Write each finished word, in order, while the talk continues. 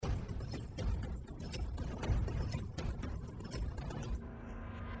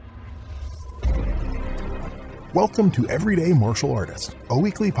Welcome to Everyday Martial Artist, a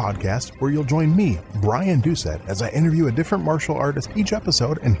weekly podcast where you'll join me, Brian Doucette, as I interview a different martial artist each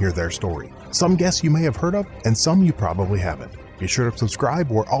episode and hear their story. Some guests you may have heard of, and some you probably haven't. Be sure to subscribe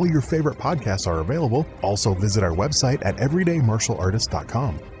where all your favorite podcasts are available. Also visit our website at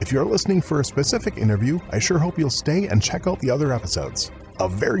everydaymartialartist.com. If you're listening for a specific interview, I sure hope you'll stay and check out the other episodes. A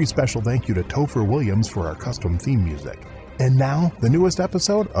very special thank you to Topher Williams for our custom theme music. And now, the newest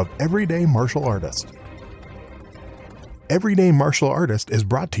episode of Everyday Martial Artist. Everyday Martial Artist is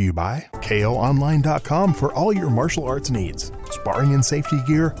brought to you by KOOnline.com for all your martial arts needs. Sparring and safety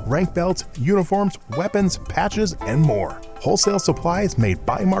gear, rank belts, uniforms, weapons, patches, and more. Wholesale supplies made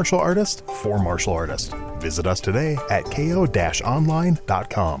by martial artists for martial artists. Visit us today at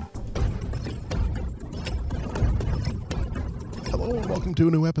KO-online.com. Hello and welcome to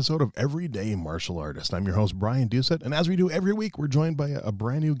a new episode of Everyday Martial Artist. I'm your host, Brian Doucette, and as we do every week, we're joined by a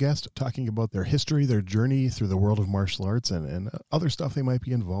brand new guest talking about their history, their journey through the world of martial arts, and other stuff they might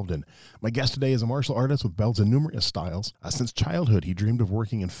be involved in. My guest today is a martial artist with belts in numerous styles. Since childhood, he dreamed of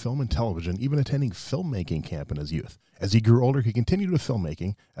working in film and television, even attending filmmaking camp in his youth. As he grew older, he continued with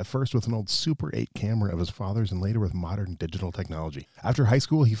filmmaking, at first with an old Super 8 camera of his father's and later with modern digital technology. After high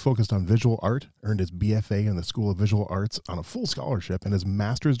school, he focused on visual art, earned his BFA in the School of Visual Arts on a full scholarship, and his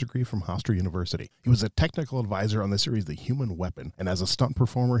master's degree from Hofstra University. He was a technical advisor on the series The Human Weapon, and as a stunt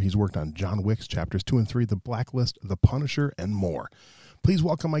performer, he's worked on John Wick's Chapters 2 and 3, The Blacklist, The Punisher, and more. Please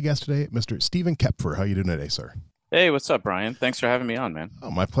welcome my guest today, Mr. Stephen Koepfer. How are you doing today, sir? Hey, what's up, Brian? Thanks for having me on, man.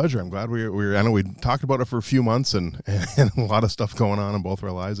 Oh, my pleasure. I'm glad I know we talked about it for a few months and a lot of stuff going on in both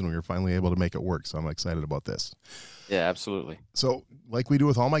our lives, and we were finally able to make it work. So I'm excited about this. Yeah, absolutely. So like we do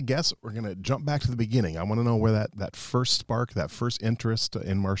with all my guests, we're going to jump back to the beginning. I want to know where that first spark, that first interest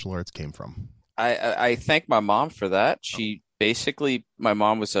in martial arts came from. I thank my mom for that. My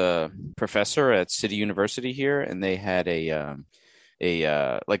mom was a professor at City University here, and they had a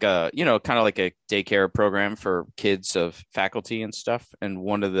daycare program for kids of faculty and stuff. And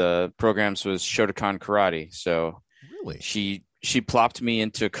one of the programs was Shotokan karate. So really, she plopped me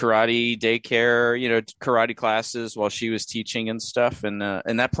into karate daycare, karate classes while she was teaching and stuff. And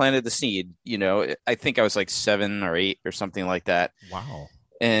that planted the seed. I think I was like 7 or 8 or something like that. Wow.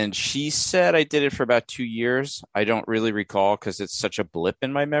 And she said I did it for about 2 years. I don't really recall because it's such a blip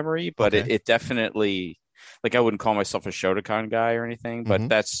in my memory, but okay. It definitely, like, I wouldn't call myself a Shotokan guy or anything, but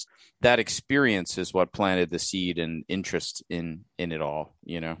that experience is what planted the seed and interest in it all,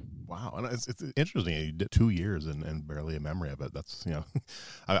 Wow. And it's interesting. You did 2 years and barely a memory of it. That's,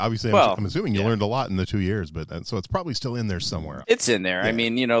 obviously I'm assuming you learned a lot in the 2 years, but so it's probably still in there somewhere. It's in there. Yeah. I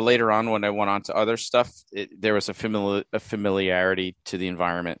mean, later on when I went on to other stuff, there was a familiarity to the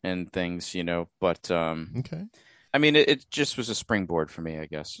environment and things, but, okay. I mean, it just was a springboard for me, I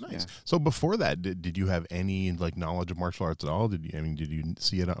guess. Nice. Yeah. So before that, did you have any knowledge of martial arts at all? Did you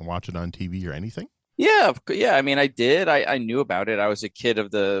see it, watch it on TV or anything? Yeah. I mean, I did. I knew about it. I was a kid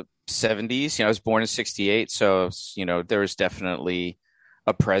of the 70s. I was born in 68. So, there was definitely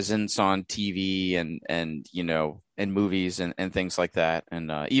a presence on TV and movies and things like that.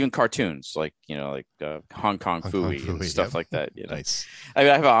 And even cartoons like Hong Kong Phooey and stuff like that. Nice. I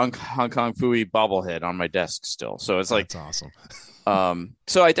mean, I have a Hong Kong Phooey bobblehead on my desk still. So it's like, that's awesome.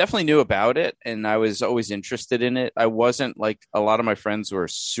 So I definitely knew about it and I was always interested in it. I wasn't like a lot of my friends were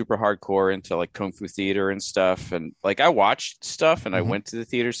super hardcore into like Kung Fu theater and stuff. And like I watched stuff and I went to the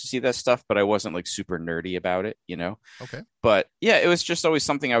theaters to see that stuff, but I wasn't like super nerdy about it, Okay. But yeah, it was just always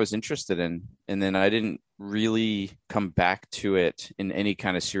something I was interested in. And then I didn't really come back to it in any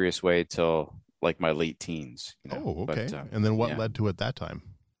kind of serious way till like my late teens. Oh, okay. But, and then what led to it that time?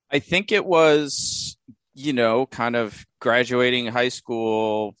 I think it was kind of graduating high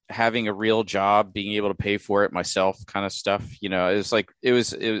school, having a real job, being able to pay for it myself kind of stuff. It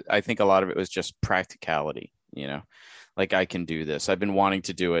was I think a lot of it was just practicality, like I can do this. I've been wanting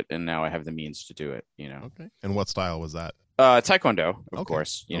to do it and now I have the means to do it, Okay. And what style was that? Taekwondo, of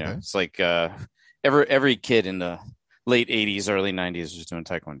course, It's like every kid in the late 80s, early 90s was doing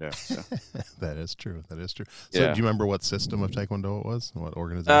Taekwondo. So. That is true. So do you remember what system of Taekwondo it was? What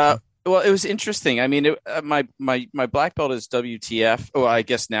organization? Well, it was interesting. I mean, my black belt is WTF. Oh, I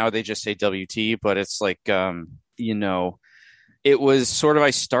guess now they just say WT, but it's like, it was sort of, I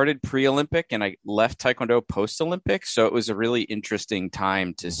started pre-Olympic and I left Taekwondo post-Olympic. So it was a really interesting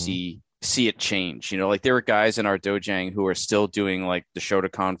time to see it change. Like there were guys in our dojang who are still doing like the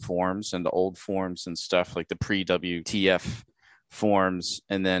Shotokan forms and the old forms and stuff, like the pre-WTF forms.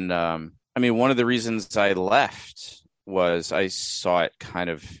 And then, one of the reasons I left was I saw it kind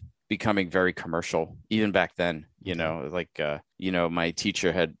of becoming very commercial even back then, You Okay. know, like my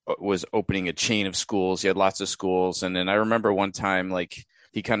teacher was opening a chain of schools. He had lots of schools, and then I remember one time like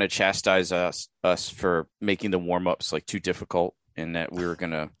he kind of chastised us for making the warm-ups like too difficult, and that we were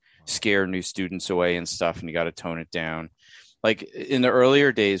gonna scare new students away and stuff, and you got to tone it down. Like in the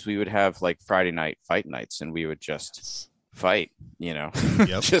earlier days, we would have like Friday night fight nights, and we would just Yes. fight, Yep.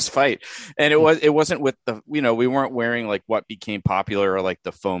 just fight. And it wasn't with we weren't wearing like what became popular or like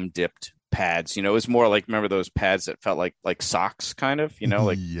the foam dipped pads. It was more like, remember those pads that felt like socks, kind of,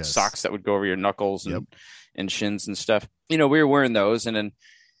 like Yes. socks that would go over your knuckles Yep. and shins and stuff. We were wearing those, and then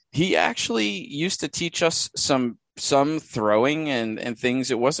he actually used to teach us some throwing and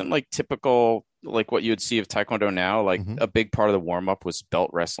things. It wasn't like typical like what you would see of Taekwondo now. Like Mhm. a big part of the warm up was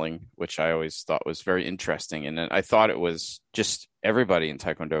belt wrestling, which I always thought was very interesting. And then I thought it was just everybody in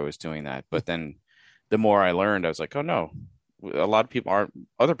Taekwondo was doing that. But then the more I learned, I was like, oh no, a lot of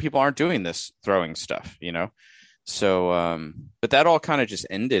other people aren't doing this throwing stuff. So, but that all kind of just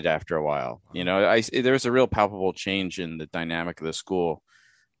ended after a while. There was a real palpable change in the dynamic of the school,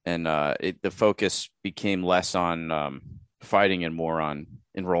 and the focus became less on fighting and more on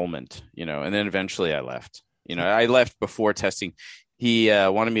enrollment. And then eventually I left. I left before testing. He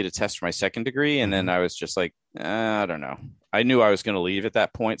wanted me to test for my second degree, and then I was just like, I don't know. I knew I was going to leave at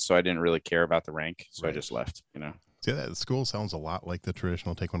that point, so I didn't really care about the rank, so I just left. See, that school sounds a lot like the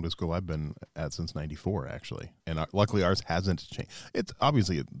traditional Taekwondo school I've been at since '94, actually. And luckily, ours hasn't changed. It's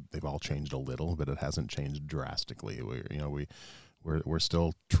obviously they've all changed a little, but it hasn't changed drastically. We're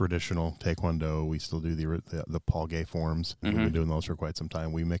still traditional Taekwondo. We still do the Paul Gay forms. We've been doing those for quite some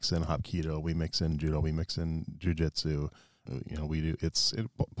time. We mix in Hapkido, we mix in Judo, we mix in Jiu-Jitsu. We do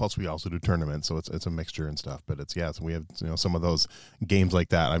plus we also do tournaments, so it's a mixture and stuff. But so we have some of those games like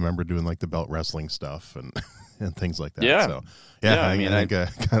that. I remember doing like the belt wrestling stuff and and things like that. Yeah. So Yeah, I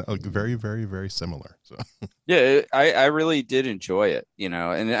think kind of very, very, very similar. So yeah, I really did enjoy it, and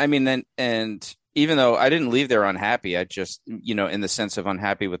I mean, and even though I didn't leave there unhappy, I just, in the sense of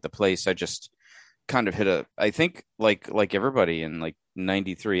unhappy with the place, I just kind of I think like everybody in like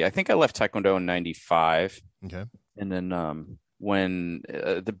 93, I think I left Taekwondo in 95. okay. And then when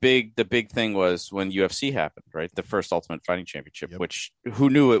the big thing was when UFC happened, right? The first Ultimate Fighting Championship, Yep. which who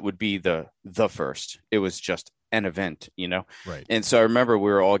knew it would be the first? It was just an event, Right. And so I remember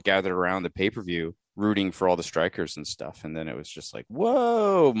we were all gathered around the pay-per-view rooting for all the strikers and stuff. And then it was just like,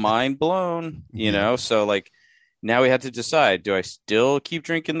 whoa, mind blown, Yeah. So like now we had to decide, do I still keep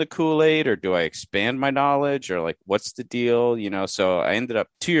drinking the Kool-Aid or do I expand my knowledge or like, what's the deal? So I ended up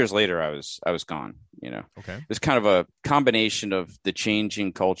 2 years later, I was gone, Okay. It was kind of a combination of the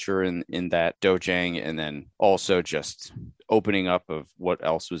changing culture in that dojang and then also just opening up of what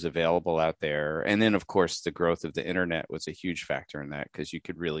else was available out there. And then, of course, the growth of the internet was a huge factor in that because you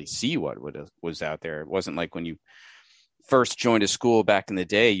could really see what was out there. It wasn't like when you first joined a school back in the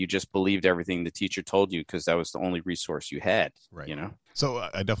day, you just believed everything the teacher told you because that was the only resource you had, Right. So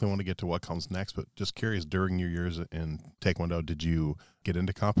I definitely want to get to what comes next, but just curious, during your years in Taekwondo, did you get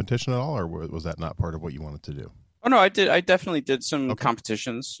into competition at all, or was that not part of what you wanted to do? Oh no, I did. I definitely did some Okay.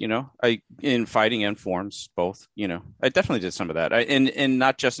 competitions. I in fighting and forms both. I definitely did some of that. And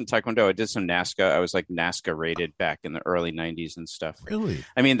not just in Taekwondo. I did some NASCA. I was like NASCA rated back in the early '90s and stuff. Really?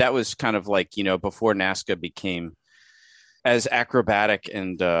 I mean, that was kind of like before NASCA became as acrobatic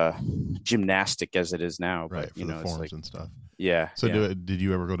and gymnastic as it is now. Right. But For the it's forms like, and stuff. yeah. So yeah. did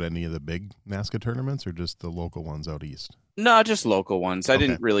you ever go to any of the big NASCA tournaments or just the local ones out east? No, just local ones. I Okay.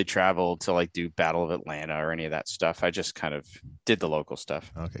 didn't really travel to like do Battle of Atlanta or any of that stuff. I just kind of did the local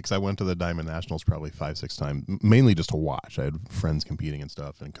stuff. Okay, because I went to the Diamond Nationals probably 5-6 times, mainly just to watch. I had friends competing and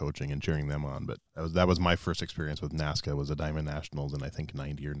stuff, and coaching and cheering them on. But that was my first experience with NASCA, was the Diamond Nationals in I think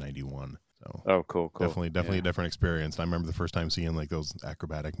 90 or 91. So Oh, cool. definitely Yeah. a different experience. I remember the first time seeing like those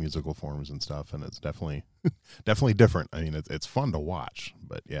acrobatic musical forms and stuff, and it's definitely definitely different. I mean, it's fun to watch,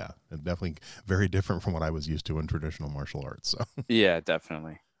 but yeah, it's definitely very different from what I was used to in traditional martial arts. So Yeah,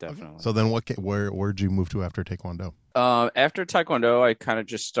 definitely. so then where'd you move to after Taekwondo? After Taekwondo, I kind of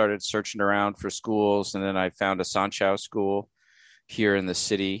just started searching around for schools, and then I found a Sanchao school here in the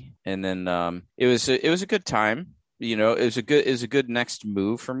city, and then it was a good time. It was a good next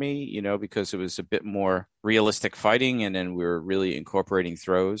move for me. Because it was a bit more realistic fighting, and then we were really incorporating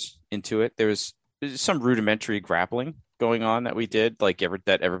throws into it. There's some rudimentary grappling going on that we did, like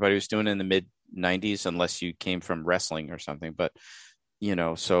that everybody was doing in the mid '90s, unless you came from wrestling or something. But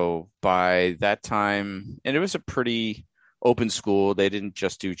so by that time, and it was a pretty open school. They didn't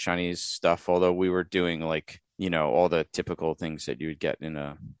just do Chinese stuff, although we were doing like, all the typical things that you would get in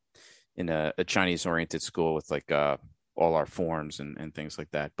a Chinese oriented school with like all our forms and things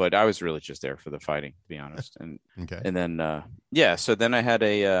like that. But I was really just there for the fighting, to be honest. Okay. And then so then I had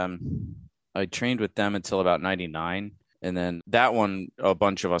I trained with them until about 99. And then that one, a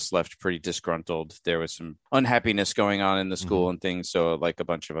bunch of us left pretty disgruntled. There was some unhappiness going on in the school and things. So like a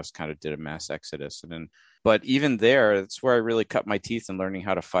bunch of us kind of did a mass exodus. And then, but even there, that's where I really cut my teeth in learning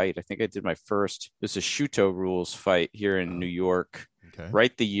how to fight. I think I did my first, it was a Shuto rules fight here in New York,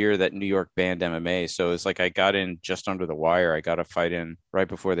 right the year that New York banned MMA. So it was like I got in just under the wire. I got a fight in right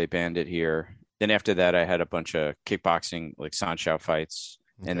before they banned it here. Then after that, I had a bunch of kickboxing, like Sanshou fights.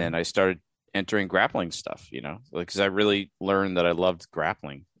 And then I started entering grappling stuff, because I really learned that I loved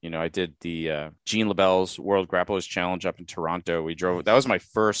grappling. I did the Gene LeBell's World Grapplers Challenge up in Toronto. We drove. That was my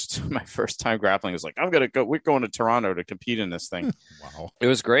first time grappling. I was like, we're going to Toronto to compete in this thing. Wow. It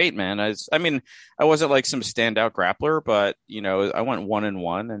was great, man. I mean, I wasn't like some standout grappler, but I went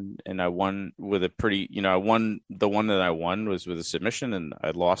 1-1 and I won with a pretty, I won the one that I won was with a submission, and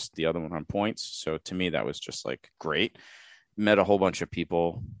I lost the other one on points. So to me, that was just like great. Met a whole bunch of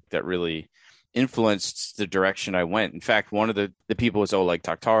people that really influenced the direction I went. In fact, one of the people was Oleg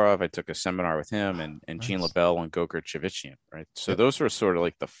Taktarov. I took a seminar with him and nice. Gene LeBell and Gokar Chavicyan, right? So those were sort of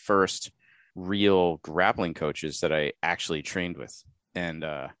like the first real grappling coaches that I actually trained with. And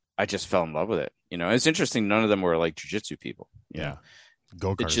I just fell in love with it. It's interesting. None of them were like jiu-jitsu people. Yeah.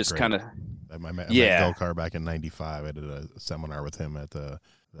 Gokar it's just kind of, I met Gokar back in 95. I did a seminar with him at the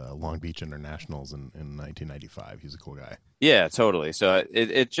Long Beach Internationals in 1995. He's a cool guy. Yeah, totally. So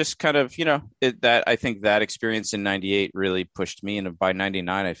it just kind of, that I think that experience in 98 really pushed me. And by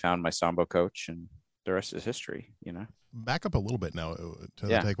 99, I found my Sambo coach, and the rest is history, Back up a little bit now to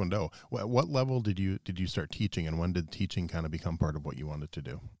the Taekwondo. What level did you start teaching, and when did teaching kind of become part of what you wanted to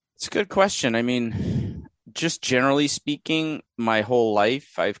do? It's a good question. I mean, just generally speaking, my whole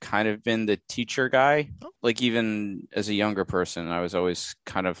life, I've kind of been the teacher guy. Like even as a younger person, I was always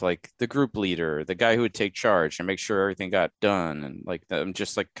kind of like the group leader, the guy who would take charge and make sure everything got done. And like, I'm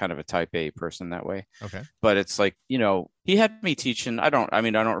just like kind of a type A person that way. Okay. But it's like, he had me teaching. I don't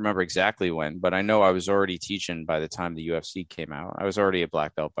remember exactly when, but I know I was already teaching by the time the UFC came out. I was already a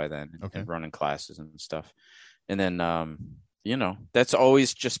black belt by then and running classes and stuff. And then, that's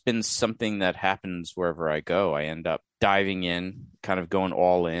always just been something that happens wherever I go. I end up diving in, kind of going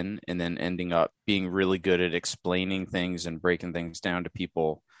all in, and then ending up being really good at explaining things and breaking things down to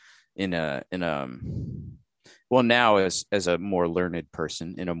people now as a more learned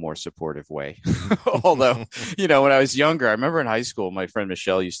person in a more supportive way. Although, when I was younger, I remember in high school, my friend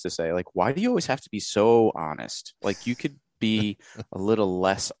Michelle used to say, like, why do you always have to be so honest? Like you could be a little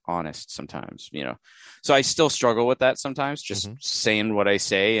less honest sometimes, so I still struggle with that sometimes, just saying what I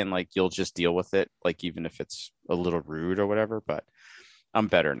say, and like you'll just deal with it, like even if it's a little rude or whatever. But I'm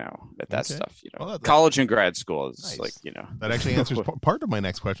better now at that stuff. College and grad school is nice. Like, that actually answers part of my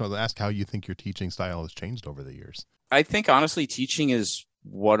next question. I'll ask how you think your teaching style has changed over the years. I think honestly, teaching is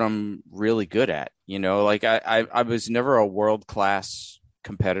what I'm really good at. Like I was never a world-class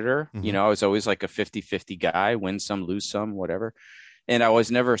competitor. I was always like a 50-50 guy, win some, lose some, whatever. And I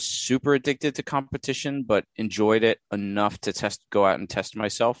was never super addicted to competition, but enjoyed it enough to go out and test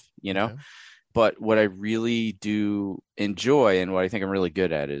myself, But what I really do enjoy and what I think I'm really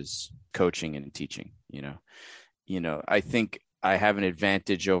good at is coaching and teaching, I think I have an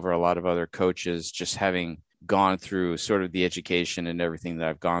advantage over a lot of other coaches just having gone through sort of the education and everything that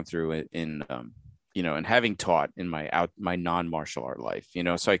I've gone through in and having taught in my non-martial art life,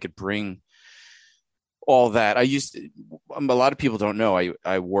 so I could bring all that. A lot of people don't know,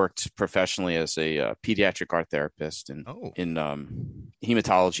 I worked professionally as a pediatric art therapist in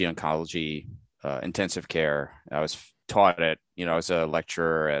hematology, oncology, intensive care. I was taught at, I was a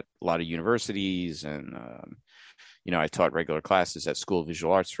lecturer at a lot of universities, and, I taught regular classes at School of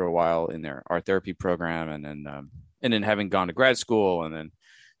Visual Arts for a while in their art therapy program. And then having gone to grad school and then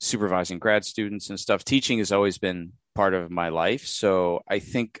supervising grad students and stuff, teaching has always been part of my life. So I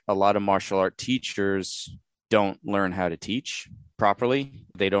think a lot of martial art teachers don't learn how to teach properly.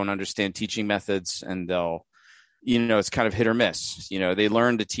 They don't understand teaching methods, and they'll, it's kind of hit or miss. They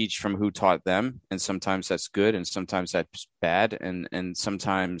learn to teach from who taught them, and sometimes that's good and sometimes that's bad. And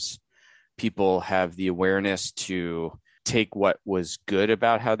sometimes people have the awareness to take what was good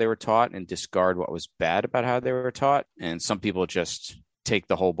about how they were taught and discard what was bad about how they were taught. And some people just take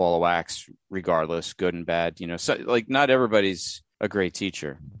the whole ball of wax regardless, good and bad, so like not everybody's a great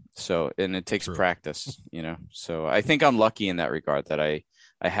teacher. So, and it takes practice, so I think I'm lucky in that regard that I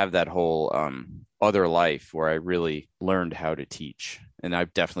have that whole other life where I really learned how to teach, and I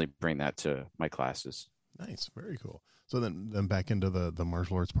definitely bring that to my classes. Nice. Very cool. So then back into the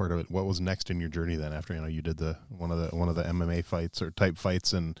martial arts part of it. What was next in your journey then? After you did the one of the MMA fights or type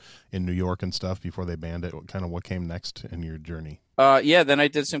fights in New York and stuff before they banned it. What came next in your journey? Yeah, then I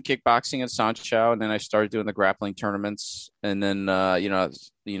did some kickboxing at Sancho, and then I started doing the grappling tournaments, and then the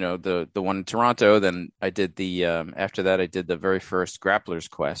one in Toronto. Then I did the after that I did the very first Grappler's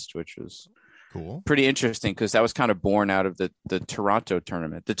Quest, which was cool, pretty interesting because that was kind of born out of the Toronto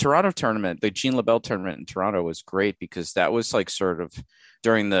tournament. The Toronto tournament, the Jean LaBelle tournament in Toronto was great because that was like sort of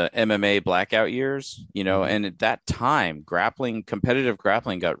during the MMA blackout years, and at that time, competitive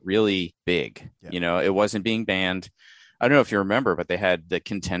grappling got really big. Yeah. It wasn't being banned. I don't know if you remember, but they had the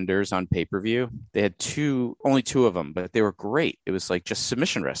Contenders on pay-per-view. They had only two of them, but they were great. It was like just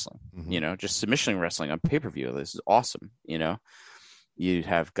submission wrestling, just submission wrestling on pay-per-view. This is awesome, You'd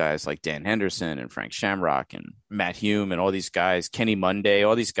have guys like Dan Henderson and Frank Shamrock and Matt Hume and all these guys, Kenny Monday,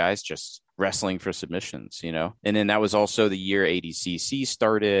 all these guys just wrestling for submissions, And then that was also the year ADCC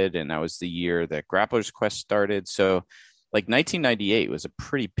started, and that was the year that Grappler's Quest started. So like 1998 was a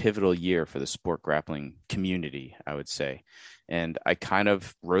pretty pivotal year for the sport grappling community, I would say. And I kind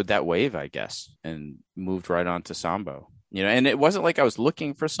of rode that wave, I guess, and moved right on to Sambo. And it wasn't like I was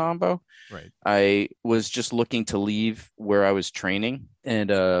looking for Sambo. Right. I was just looking to leave where I was training.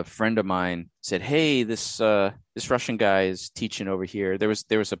 And a friend of mine said, "Hey, this Russian guy is teaching over here." There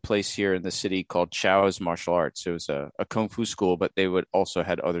was a place here in the city called Chao's Martial Arts. It was a kung fu school, but they would also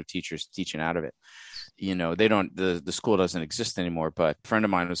had other teachers teaching out of it. They don't, the school doesn't exist anymore, but a friend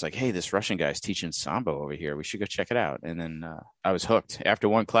of mine was like, "Hey, this Russian guy is teaching Sambo over here. We should go check it out." And then I was hooked. After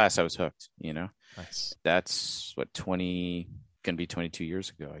one class, I was hooked, Nice. That's gonna be 22 years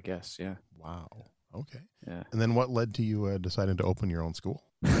ago, I guess. Yeah. Wow. Okay. Yeah. And then what led to you deciding to open your own school?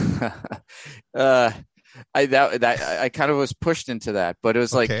 I kind of was pushed into that, but it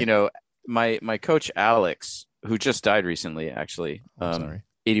was like, my coach Alex, who just died recently, actually, sorry.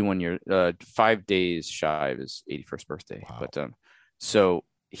 81 years, 5 days shy of his 81st birthday. Wow. But so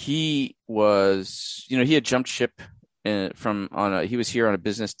he was, he had jumped ship he was here on a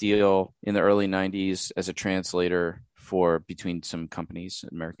business deal in the early 90s as a translator between some companies,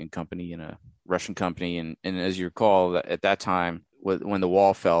 an American company and a Russian company. And as you recall, at that time, when the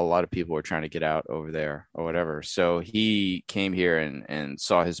wall fell, a lot of people were trying to get out over there or whatever. So he came here and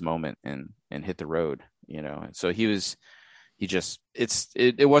saw his moment and hit the road, And so it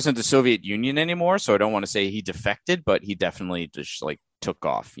wasn't the Soviet Union anymore. So I don't want to say he defected, but he definitely just like took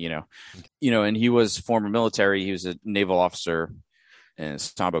off, and he was former military. He was a naval officer and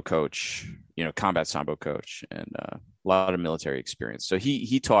Sambo coach, combat Sambo coach, and a lot of military experience. So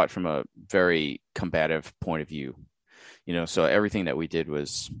he taught from a very combative point of view, so everything that we did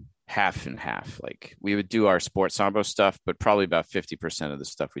was half and half. Like we would do our sport Sambo stuff, but probably about 50% of the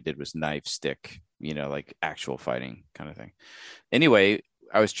stuff we did was knife, stick, like actual fighting kind of thing. Anyway,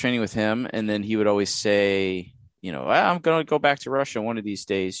 I was training with him, and then he would always say, I'm going to go back to Russia one of these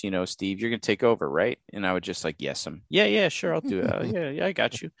days, Steve, you're going to take over, right? And I would just like, yes, yeah, sure, I'll do it. Yeah, I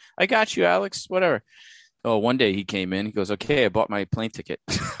got you, Alex, whatever. Oh, one day he came in, he goes, "Okay, I bought my plane ticket."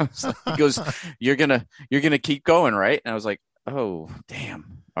 He goes, you're going to keep going, right? And I was like, "Oh,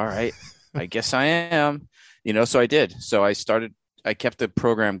 damn. All right. I guess I am." So I did. So I kept the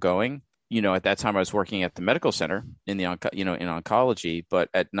program going. At that time I was working at the medical center in in oncology, but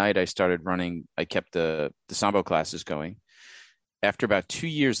at night I kept the Sambo classes going. After about 2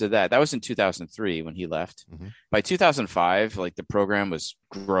 years of that was in 2003 when he left. Mm-hmm. By 2005, like the program was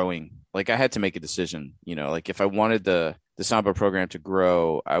growing. Like I had to make a decision, like if I wanted the Sambo program to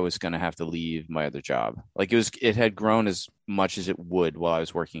grow, I was going to have to leave my other job. Like it had grown as much as it would while I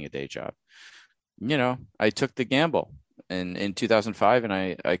was working a day job. I took the gamble. And in 2005,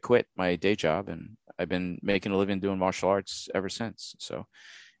 and I quit my day job, and I've been making a living doing martial arts ever since. So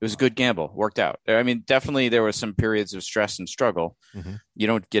it was a good gamble. Worked out. I mean, definitely there were some periods of stress and struggle. Mm-hmm. You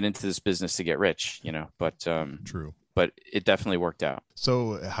don't get into this business to get rich, but true. But it definitely worked out.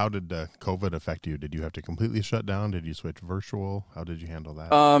 So how did COVID affect you? Did you have to completely shut down? Did you switch virtual? How did you handle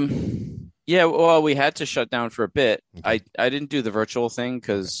that? Yeah, well, we had to shut down for a bit. Okay. I didn't do the virtual thing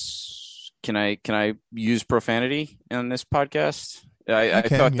because can I use profanity on this podcast? I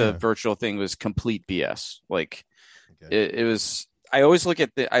thought the virtual thing was complete BS. Like it was. I always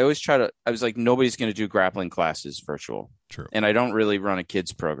I was like, nobody's going to do grappling classes virtual. True. And I don't really run a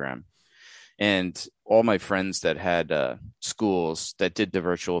kids program. And all my friends that had schools that did the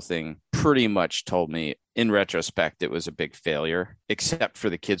virtual thing pretty much told me in retrospect, it was a big failure, except for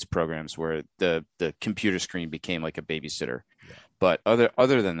the kids programs where the computer screen became like a babysitter. Yeah. But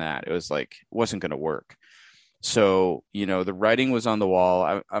other than that, it was like, it wasn't going to work. So, the writing was on the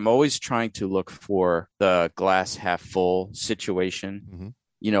wall. I'm always trying to look for the glass half full situation. Mm-hmm.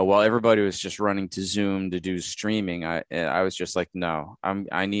 While everybody was just running to Zoom to do streaming, I was just like, no,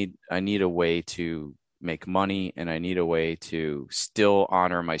 I need a way to make money, and I need a way to still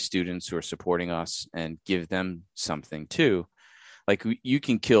honor my students who are supporting us and give them something too. Like, you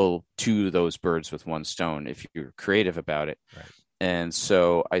can kill two of those birds with one stone if you're creative about it. Right. And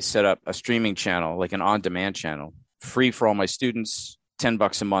so I set up a streaming channel, like an on-demand channel, free for all my students,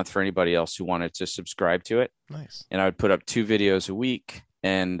 $10 a month for anybody else who wanted to subscribe to it. Nice. And I would put up 2 videos a week.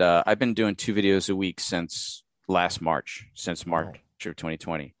 And I've been doing 2 videos a week since March of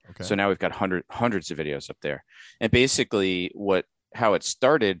 2020. Okay. So now we've got hundreds of videos up there. And basically how it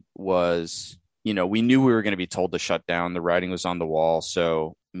started was, we knew we were going to be told to shut down. The writing was on the wall.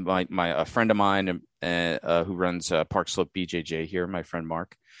 So a friend of mine who runs Park Slope BJJ here, my friend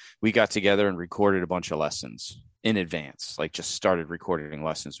Mark, we got together and recorded a bunch of lessons in advance, like just started recording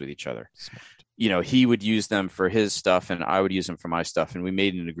lessons with each other. Smart. He would use them for his stuff and I would use them for my stuff. And we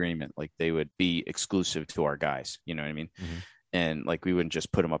made an agreement, like they would be exclusive to our guys. You know what I mean? Mm-hmm. And like, we wouldn't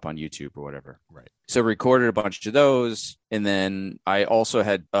just put them up on YouTube or whatever. Right. So recorded a bunch of those. And then I also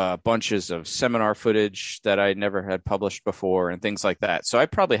had bunches of seminar footage that I never had published before and things like that. So I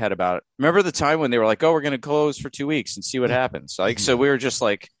probably had remember the time when they were like, oh, we're going to close for 2 weeks and see what happens. So we were just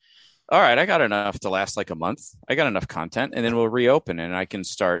like, all right, I got enough to last like a month. I got enough content, and then we'll reopen and I can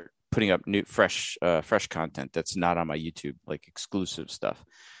start putting up new, fresh content that's not on my YouTube, like exclusive stuff.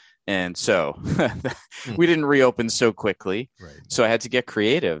 And so we didn't reopen so quickly. Right. So I had to get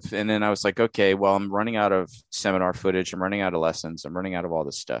creative. And then I was like, okay, well, I'm running out of seminar footage. I'm running out of lessons. I'm running out of all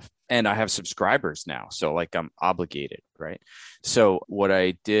this stuff. And I have subscribers now. So like, I'm obligated. Right. So what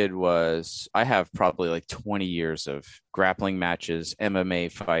I did was I have probably like 20 years of grappling matches,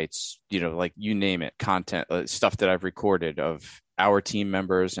 MMA fights, like you name it, content, stuff that I've recorded of our team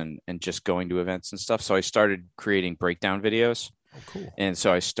members and just going to events and stuff. So I started creating breakdown videos. Oh, cool. And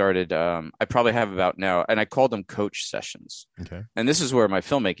so I started, I probably have about now, and I called them coach sessions. Okay. And this is where my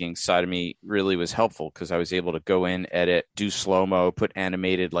filmmaking side of me really was helpful, because I was able to go in, edit, do slow-mo, put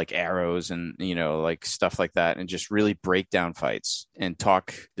animated like arrows and, like stuff like that, and just really break down fights and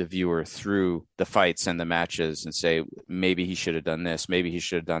talk the viewer through the fights and the matches and say, maybe he should have done this, maybe he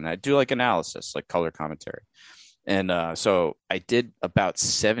should have done that. Do like analysis, like color commentary. And so I did about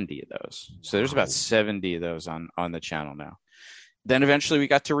 70 of those. So there's about 70 of those on the channel now. Then eventually we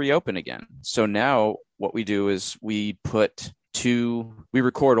got to reopen again. So now what we do is we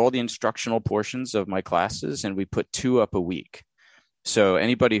record all the instructional portions of my classes and we put 2 up a week. So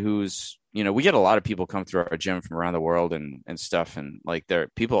anybody who's, we get a lot of people come through our gym from around the world and stuff. And like,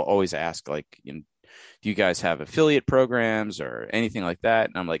 people always ask, like, do you guys have affiliate programs or anything like that?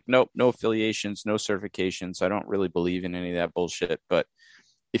 And I'm like, nope, no affiliations, no certifications. I don't really believe in any of that bullshit. But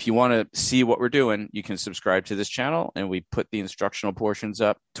if you want to see what we're doing, you can subscribe to this channel, and we put the instructional portions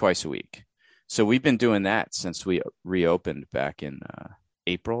up twice a week. So we've been doing that since we reopened back in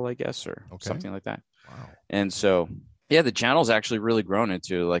April, I guess, or something like that. Wow. And so, yeah, the channel's actually really grown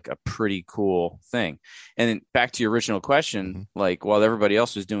into like a pretty cool thing. And then back to your original question, like while everybody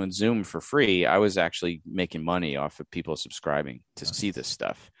else was doing Zoom for free, I was actually making money off of people subscribing to see this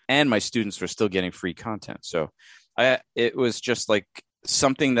stuff. And my students were still getting free content. So it was just like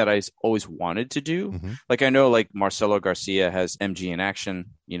something that I always wanted to do. Like, I know like Marcelo Garcia has MG in Action,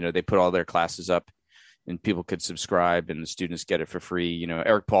 they put all their classes up and people could subscribe and the students get it for free.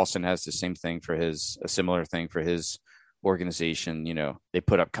 Eric Paulson has the same thing for a similar thing for his organization. They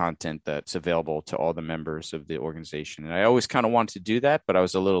put up content that's available to all the members of the organization. And I always kind of wanted to do that, but I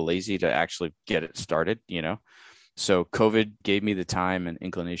was a little lazy to actually get it started, so COVID gave me the time and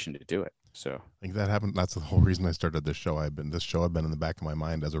inclination to do it. So I think that happened. That's the whole reason I started this show. This show had been in the back of my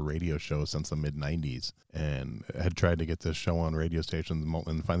mind as a radio show since the mid '90s, and had tried to get this show on radio stations.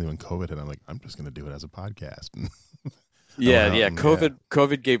 And finally, when COVID hit, I'm like, I'm just going to do it as a podcast.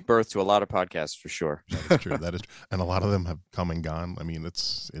 COVID gave birth to a lot of podcasts for sure. That is true. And a lot of them have come and gone. I mean,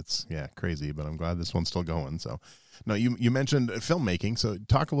 it's crazy, but I'm glad this one's still going. So, no, you mentioned filmmaking. So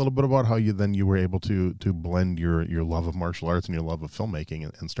talk a little bit about how you were able to blend your love of martial arts and your love of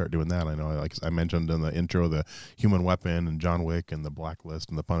filmmaking and start doing that. I know, like I mentioned in the intro, the Human Weapon and John Wick and the Blacklist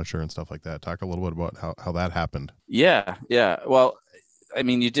and the Punisher and stuff like that. Talk a little bit about how that happened. Yeah. Well, I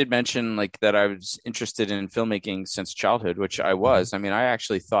mean, you did mention like that I was interested in filmmaking since childhood, which I was. I mean, I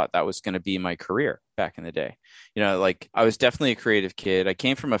actually thought that was going to be my career back in the day. Like I was definitely a creative kid. I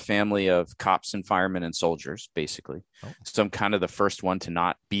came from a family of cops and firemen and soldiers, basically. So I'm kind of the first one to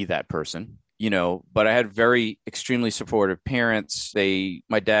not be that person. but I had very extremely supportive parents.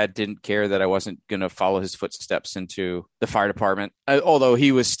 My dad didn't care that I wasn't going to follow his footsteps into the fire department. Although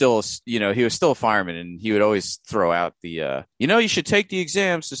he was still, he was still a fireman, and he would always throw out you should take the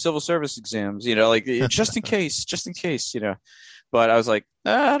exams, the civil service exams, like just in case, But I was like,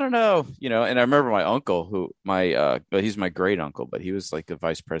 I don't know, and I remember my uncle he's my great uncle, but he was like the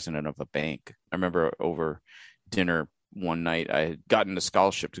vice president of a bank. I remember over dinner one night, I had gotten a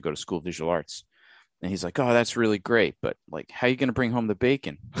scholarship to go to School of Visual Arts. And he's like, oh, that's really great. But like, how are you going to bring home the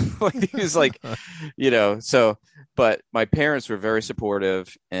bacon? Like, he was like, but my parents were very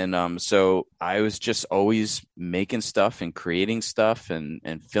supportive. And so I was just always making stuff and creating stuff and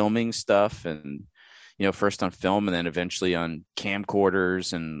filming stuff. And, first on film and then eventually on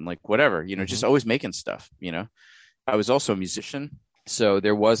camcorders and like whatever, just always making stuff. I was also a musician. So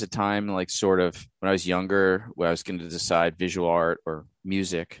there was a time, like sort of when I was younger, where I was going to decide visual art or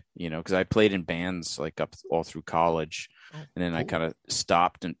music, because I played in bands like up all through college. And then I kind of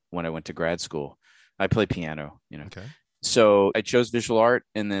stopped when I went to grad school. I play piano, Okay. So I chose visual art.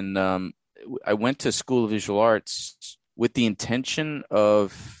 And then I went to School of Visual Arts with the intention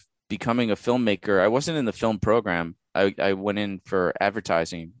of becoming a filmmaker. I wasn't in the film program. I went in for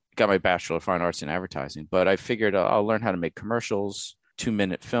advertising. Got my Bachelor of Fine Arts in Advertising, but I figured I'll learn how to make commercials,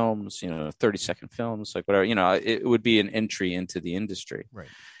 2-minute films, 30-second films, like whatever, it would be an entry into the industry. Right.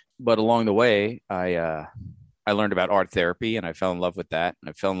 But along the way, I learned about art therapy, and I fell in love with that. And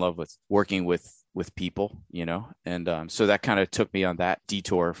I fell in love with working with people, and so that kind of took me on that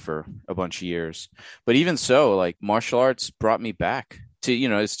detour for a bunch of years. But even so, like martial arts brought me back to,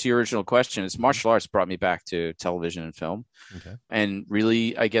 as to your original question, it's martial arts brought me back to television and film. Okay. And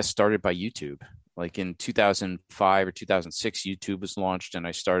really, I guess, started by YouTube. Like in 2005 or 2006, YouTube was launched, and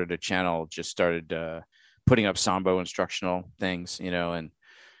I started a channel, started putting up Sambo instructional things, and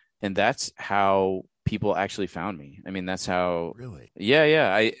that's how people actually found me. I mean, that's how. Really?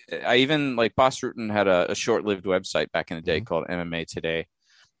 Yeah. I even, like, Bas Rutten had a short-lived website back in the day called MMA Today.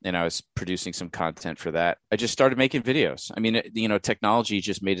 And I was producing some content for that. I just started making videos. I mean, technology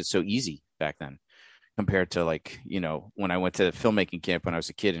just made it so easy back then compared to like, when I went to the filmmaking camp when I was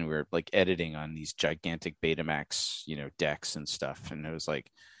a kid and we were like editing on these gigantic Betamax, decks and stuff. And it was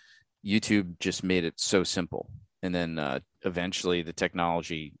like, YouTube just made it so simple. And then eventually the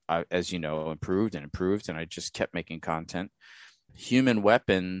technology, as you know, improved and improved. And I just kept making content. Human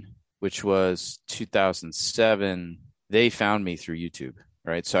Weapon, which was 2007, they found me through YouTube.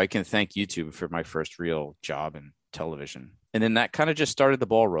 Right. So I can thank YouTube for my first real job in television. And then that kind of just started the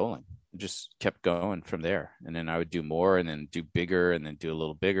ball rolling. It just kept going from there. And then I would do more and then do bigger and then do a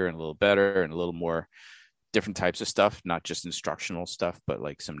little bigger and a little better and a little more different types of stuff, not just instructional stuff, but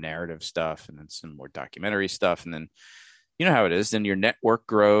like some narrative stuff and then some more documentary stuff. And then, you know how it is. Then your network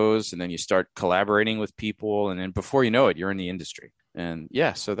grows and then you start collaborating with people. And then before you know it, you're in the industry. And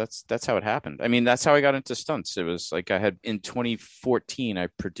yeah, so that's how it happened. I mean, that's how I got into stunts. It was like in 2014, I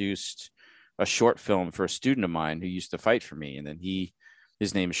produced a short film for a student of mine who used to fight for me. And then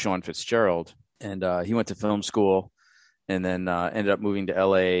his name is Sean Fitzgerald. And he went to film school and then ended up moving to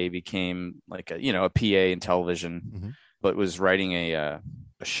LA, became like a PA in television, but was writing a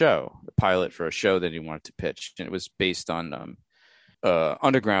pilot for a show that he wanted to pitch. And it was based on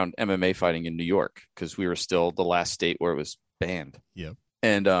underground MMA fighting in New York, because we were still the last state where it was banned. Yep.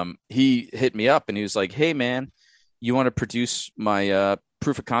 And he hit me up and he was like, hey man, you want to produce my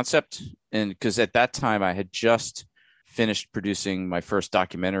proof of concept? And because at that time I had just finished producing my first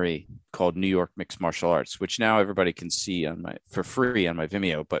documentary called New York Mixed Martial Arts, which now everybody can see for free on my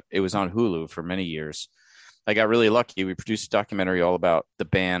Vimeo, but it was on Hulu for many years. I got really lucky. We produced a documentary all about the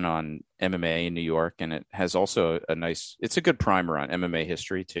ban on MMA in New York, and it has also it's a good primer on MMA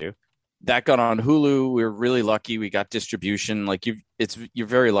history too. That got on Hulu. We were really lucky. We got distribution. Like you're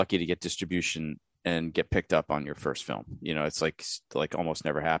very lucky to get distribution and get picked up on your first film. It's like almost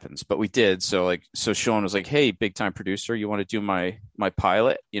never happens, but we did. So Sean was like, hey, big time producer, you want to do my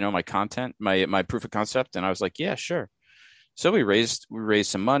pilot, my content, my proof of concept? And I was like, yeah, sure. So we raised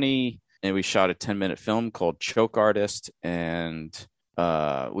some money and we shot a 10-minute film called Choke Artist. And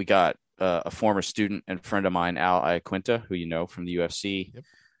we got a former student and friend of mine, Al Iaquinta, who you know from the UFC. Yep.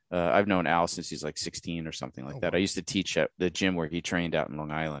 I've known Al since he's like 16 or something like that. Wow. I used to teach at the gym where he trained out in Long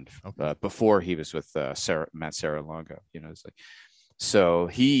Island before he was with Matt Serra-Longo. So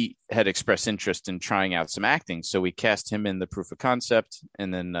he had expressed interest in trying out some acting. So we cast him in the proof of concept,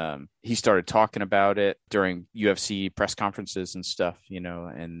 and then he started talking about it during UFC press conferences and stuff.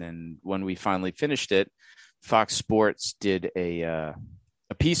 And then when we finally finished it, Fox Sports did a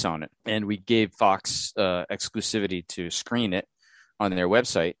piece on it, and we gave Fox exclusivity to screen it on their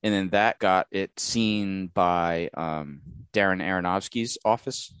website, and then that got it seen by Darren Aronofsky's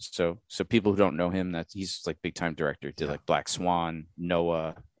office. So people who don't know him, that he's like big time director, did like Black Swan,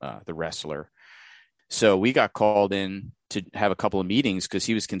 Noah, The Wrestler. So we got called in to have a couple of meetings because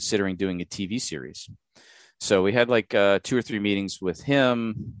he was considering doing a TV series. So we had like 2 or 3 meetings with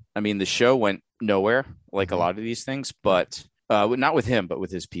him. I mean, the show went nowhere, like a lot of these things, but not with him, but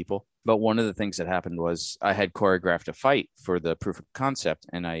with his people. But one of the things that happened was I had choreographed a fight for the proof of concept,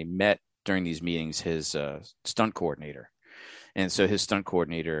 and I met during these meetings his stunt coordinator. And so his stunt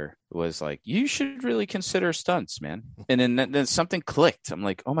coordinator was like, "You should really consider stunts, man." And then something clicked. I'm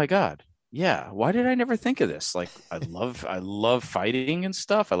like, "Oh my God. Yeah, why did I never think of this?" Like, I love fighting and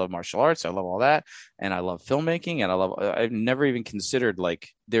stuff. I love martial arts. I love all that. And I love filmmaking. And I've never even considered like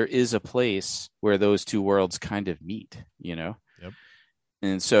there is a place where those two worlds kind of meet, you know? Yep.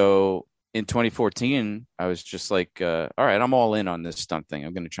 And so in 2014, I was just like, all right, I'm all in on this stunt thing.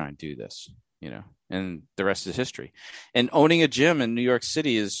 I'm going to try and do this, you know, and the rest is history. And owning a gym in New York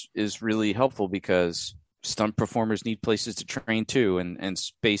City is really helpful because stunt performers need places to train too, and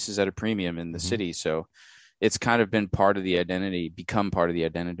spaces at a premium in the city. So it's kind of become part of the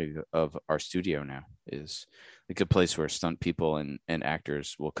identity of our studio now, is like a place where stunt people and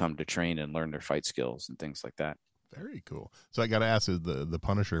actors will come to train and learn their fight skills and things like that. Very cool. So I got to ask, is the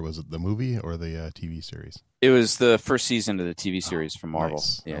Punisher, was it the movie or the TV series? It was the first season of the TV series from Marvel.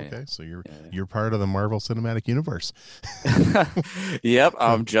 Nice. Yeah, okay, so you're part of the Marvel Cinematic Universe. Yep,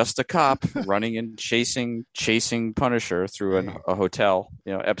 I'm just a cop running and chasing Punisher through a hotel.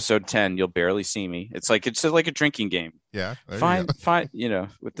 You know, episode 10, you'll barely see me. It's like a drinking game. Yeah, fine. You know,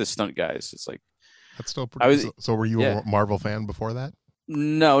 with the stunt guys, it's like that's still pretty. So were you a Marvel fan before that?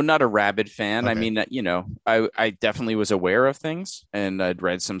 No, not a rabid fan. Okay. I mean, you know, I definitely was aware of things, and I'd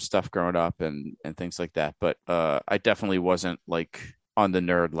read some stuff growing up and things like that. But I definitely wasn't like on the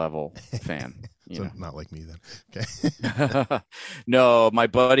nerd level fan. So know? Not like me then. Okay. No, my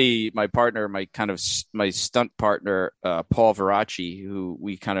buddy, my partner, my stunt partner, Paul Veracci, who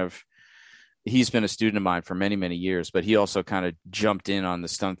he's been a student of mine for many, many years, but he also kind of jumped in on the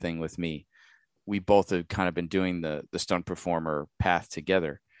stunt thing with me. We both have kind of been doing the stunt performer path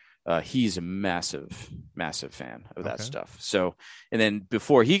together. He's a massive fan of that stuff. So, and then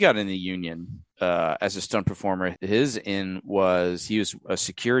before he got in the union as a stunt performer, he was a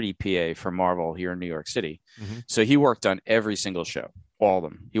security PA for Marvel here in New York City. Mm-hmm. So he worked on every single show, all of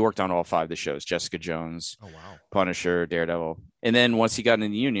them. He worked on all 5 of the shows: Jessica Jones, Punisher, Daredevil. And then once he got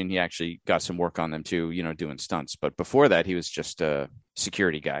in the union, he actually got some work on them too, you know, doing stunts. But before that, he was just a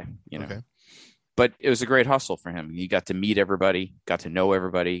security guy, you know. Okay. But it was a great hustle for him. He got to meet everybody, got to know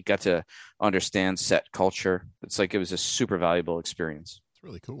everybody, got to understand set culture. It's like it was a super valuable experience. It's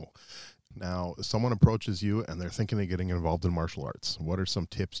really cool. Now, if someone approaches you and they're thinking of getting involved in martial arts, what are some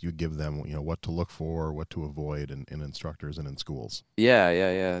tips you give them, you know, what to look for, what to avoid in instructors and in schools? Yeah.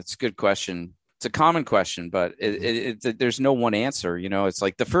 It's a good question. It's a common question, but there's no one answer. You know, it's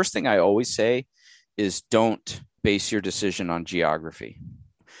like the first thing I always say is don't base your decision on geography.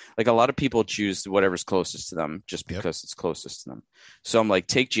 Like a lot of people choose whatever's closest to them just because it's closest to them. So I'm like,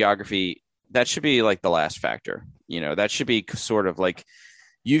 take geography. That should be like the last factor. You know, that should be sort of like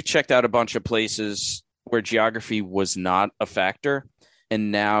you've checked out a bunch of places where geography was not a factor.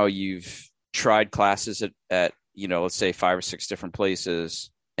 And now you've tried classes at, you know, let's say 5 or 6 different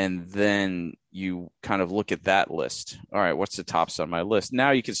places. And then you kind of look at that list. All right, what's the tops on my list?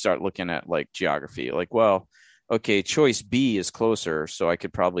 Now you can start looking at like geography, like, well, okay, choice B is closer, so I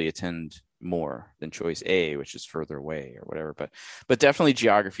could probably attend more than choice A, which is further away or whatever. But definitely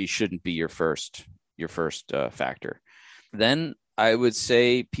geography shouldn't be your first factor. Then I would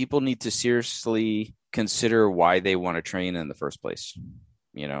say people need to seriously consider why they want to train in the first place.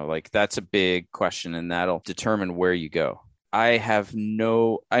 You know, like that's a big question, and that'll determine where you go. I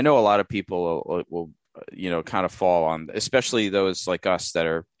know a lot of people will you know, kind of fall on, especially those like us that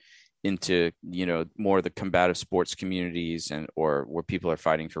are into, you know, more the combative sports communities or where people are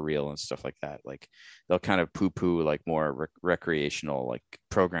fighting for real and stuff like that. Like they'll kind of poo-poo like more recreational like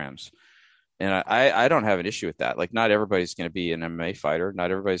programs. And I don't have an issue with that. Like not everybody's going to be an MMA fighter.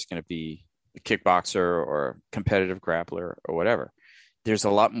 Not everybody's going to be a kickboxer or competitive grappler or whatever. There's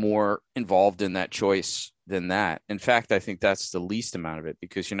a lot more involved in that choice than that. In fact, I think that's the least amount of it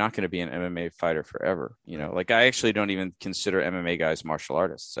because you're not going to be an MMA fighter forever. You know, like I actually don't even consider MMA guys martial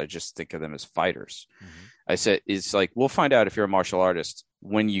artists. I just think of them as fighters. Mm-hmm. I said, it's like, we'll find out if you're a martial artist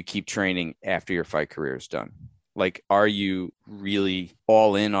when you keep training after your fight career is done. Like, are you really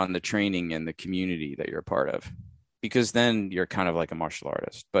all in on the training and the community that you're a part of? Because then you're kind of like a martial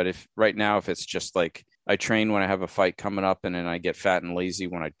artist. But if right now, if it's just like I train when I have a fight coming up, and then I get fat and lazy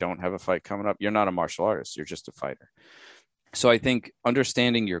when I don't have a fight coming up. You're not a martial artist. You're just a fighter. So I think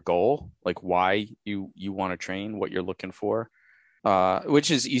understanding your goal, like why you want to train, what you're looking for,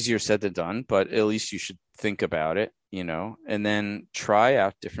 which is easier said than done, but at least you should think about it, and then try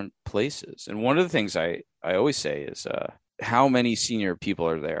out different places. And one of the things I always say is how many senior people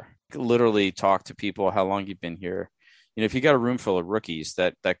are there? Literally talk to people, how long you've been here. If you got a room full of rookies,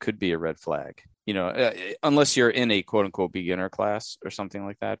 that could be a red flag, unless you're in a quote unquote beginner class or something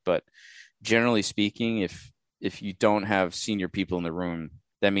like that. But generally speaking, if you don't have senior people in the room,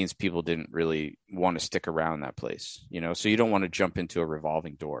 that means people didn't really want to stick around that place, so you don't want to jump into a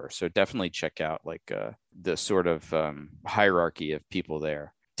revolving door. So definitely check out like the sort of hierarchy of people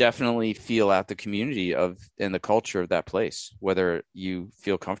there. Definitely feel out the community and the culture of that place, whether you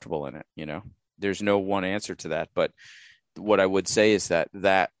feel comfortable in it. There's no one answer to that. But what I would say is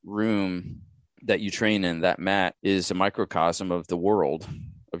that room that you train in, that mat, is a microcosm of the world,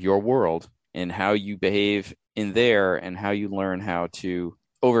 of your world, and how you behave in there and how you learn how to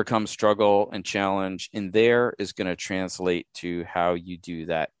overcome struggle and challenge in there is going to translate to how you do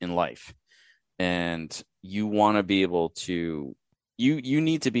that in life. And you want to be able to, you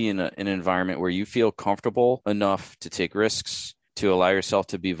need to be in an environment where you feel comfortable enough to take risks, to allow yourself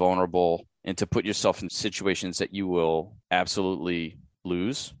to be vulnerable, and to put yourself in situations that you will absolutely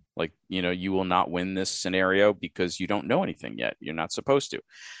lose. Like, you will not win this scenario because you don't know anything yet. You're not supposed to.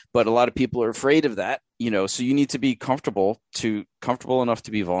 But a lot of people are afraid of that, so you need to be comfortable enough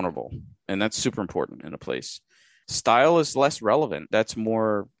to be vulnerable. And that's super important in a place. Style is less relevant. That's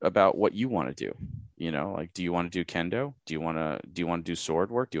more about what you want to do. Like, do you want to do kendo? Do you want to do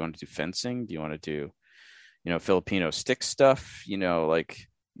sword work? Do you want to do fencing? Do you want to do, Filipino stick stuff? Like,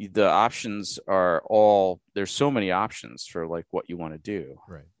 the options are there's so many options for like what you want to do.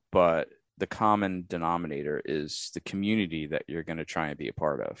 Right. But the common denominator is the community that you're going to try and be a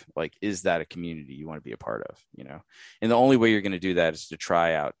part of. Like, is that a community you want to be a part of? And the only way you're going to do that is to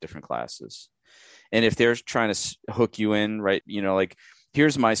try out different classes. And if they're trying to hook you in, right, like,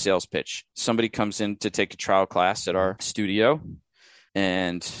 here's my sales pitch. Somebody comes in to take a trial class at our studio.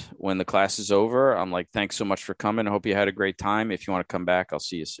 And when the class is over, I'm like, thanks so much for coming. I hope you had a great time. If you want to come back, I'll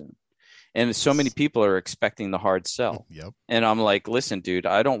see you soon. And so many people are expecting the hard sell. Yep. And I'm like, listen, dude,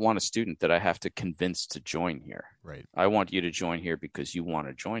 I don't want a student that I have to convince to join here. Right. I want you to join here because you want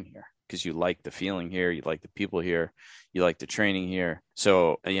to join here, because you like the feeling here. You like the people here. You like the training here.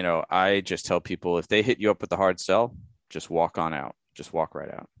 So, I just tell people, if they hit you up with the hard sell, just walk on out. Just walk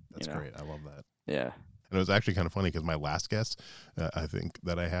right out. That's great. I love that. Yeah. And it was actually kind of funny because my last guest, I think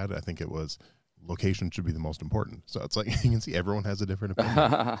it was, location should be the most important. So it's like, you can see everyone has a different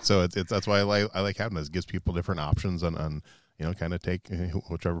opinion. So that's why I like having this. It gives people different options on kind of take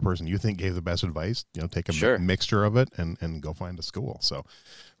whichever person you think gave the best advice, take a mixture of it and go find a school. So,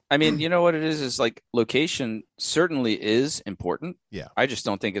 I mean, you know what it is like, location certainly is important. Yeah. I just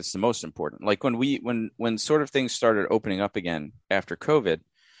don't think it's the most important. Like when sort of things started opening up again after COVID,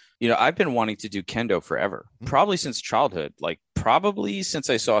 I've been wanting to do kendo forever, probably since childhood, like probably since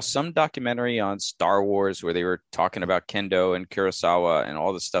I saw some documentary on Star Wars where they were talking about kendo and Kurosawa, and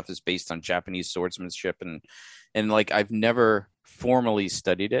all this stuff is based on Japanese swordsmanship. And like, I've never formally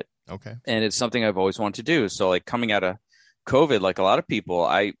studied it. Okay. And it's something I've always wanted to do. So like, coming out of COVID, like a lot of people,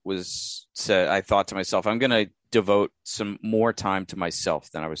 I thought to myself, I'm going to devote some more time to myself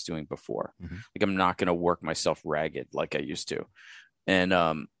than I was doing before. Mm-hmm. Like, I'm not going to work myself ragged like I used to.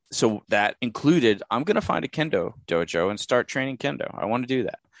 And, so that included, I'm going to find a kendo dojo and start training kendo. I want to do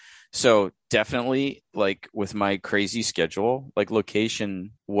that. So definitely, like, with my crazy schedule, like,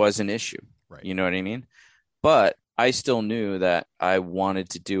 location was an issue. Right. You know what I mean? But I still knew that I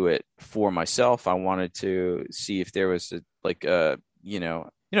wanted to do it for myself. I wanted to see if there was there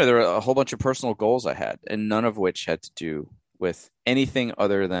were a whole bunch of personal goals I had, and none of which had to do with anything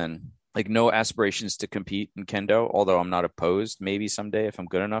other than, like, no aspirations to compete in kendo, although I'm not opposed maybe someday if I'm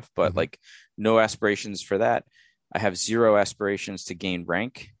good enough, but like, no aspirations for that. I have zero aspirations to gain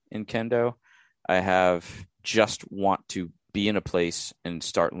rank in kendo. I have just want to be in a place and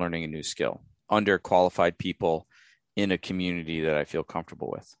start learning a new skill under qualified people in a community that I feel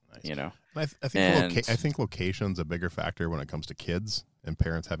comfortable with. Nice. I think location's a bigger factor when it comes to kids and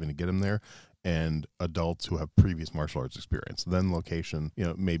parents having to get them there, and adults who have previous martial arts experience. Then location,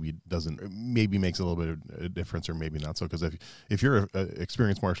 maybe makes a little bit of a difference, or maybe not so. Because if you're an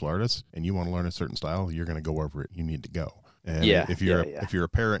experienced martial artist and you want to learn a certain style, you're going to go wherever you need to go. And if you're a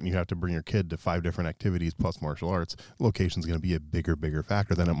parent and you have to bring your kid to 5 different activities plus martial arts, location is going to be a bigger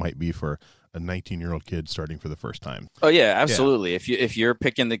factor than it might be for a 19-year-old kid starting for the first time. Oh yeah, absolutely. Yeah. If you're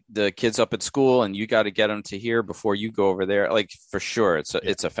picking the kids up at school and you got to get them to here before you go over there, like for sure it's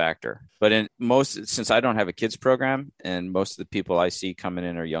a factor. But since I don't have a kids program and most of the people I see coming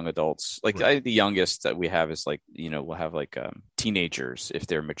in are young adults, like the youngest that we have is like, we'll have like teenagers if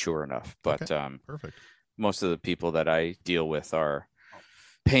they're mature enough. But perfect. Most of the people that I deal with are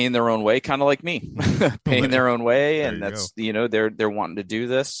paying their own way, kind of like me, paying their own way, and that's they're wanting to do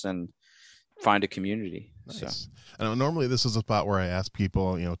this and find a community. Nice. So. And normally this is a spot where I ask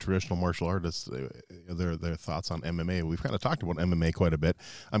people, traditional martial artists, their thoughts on MMA. We've kind of talked about MMA quite a bit.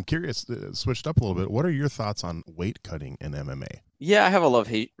 I'm curious, switched up a little bit. What are your thoughts on weight cutting in MMA? Yeah, I have a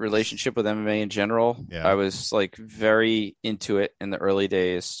love-hate relationship with MMA in general. Yeah. I was like very into it in the early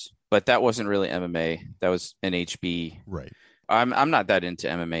days, but that wasn't really MMA. That was NHB. Right. I'm not that into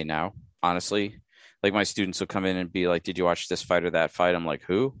MMA now, honestly. Like my students will come in and be like, "Did you watch this fight or that fight?" I'm like,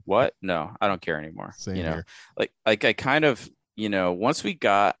 "Who? What? No, I don't care anymore." Same here. Like I kind of, once we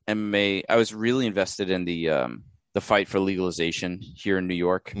got MMA, I was really invested in the fight for legalization here in New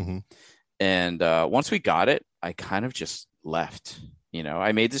York. Mm-hmm. And once we got it, I kind of just left.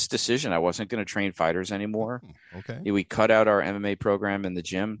 I made this decision. I wasn't going to train fighters anymore. Okay. We cut out our MMA program in the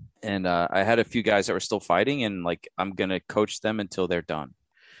gym, and I had a few guys that were still fighting, and like I'm going to coach them until they're done.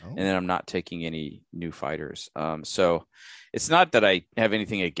 And then I'm not taking any new fighters. So it's not that I have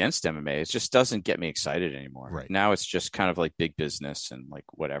anything against MMA. It just doesn't get me excited anymore. Right. Now it's just kind of like big business and like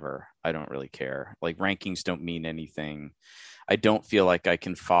whatever. I don't really care. Like rankings don't mean anything. I don't feel like I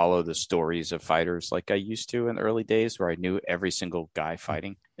can follow the stories of fighters like I used to in the early days where I knew every single guy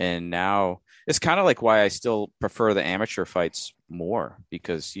fighting. And now it's kind of like why I still prefer the amateur fights more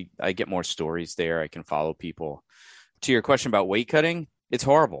because I get more stories there. I can follow people. To your question about weight cutting, it's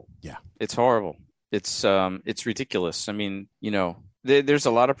horrible. Yeah, it's horrible. It's ridiculous. I mean, there's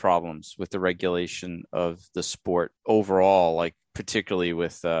a lot of problems with the regulation of the sport overall, like particularly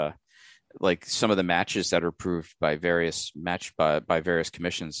with like some of the matches that are approved by various various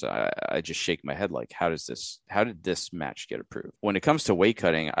commissions. I just shake my head like, how did this match get approved? When it comes to weight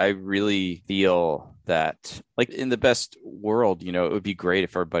cutting, I really feel that like in the best world, it would be great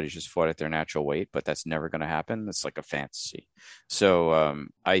if everybody just fought at their natural weight, but that's never going to happen. It's like a fantasy. So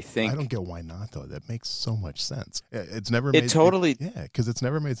I think I don't get why not though. That makes so much sense. It's never because it's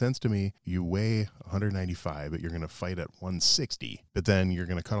never made sense to me. You weigh 195, but you're going to fight at 160, but then you're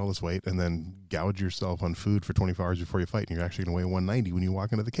going to cut all this weight and then gouge yourself on food for 24 hours before you fight, and you're actually going to weigh 190 when you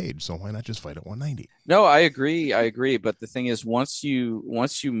walk into the cage. So why not just fight at 190? No, I agree. But the thing is, once you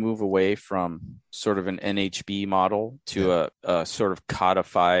move away from sort of an NHB model to a sort of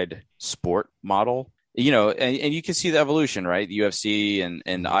codified sport model, and you can see the evolution, right? The UFC and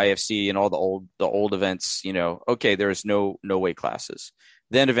IFC and all the old events, okay, there's no weight classes.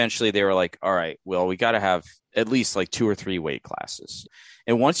 Then eventually they were like, all right, well, we got to have at least like 2 or 3 weight classes.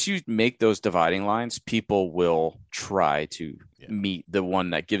 And once you make those dividing lines, people will try to meet the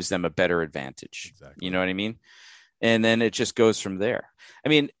one that gives them a better advantage. Exactly. You know what I mean? And then it just goes from there. I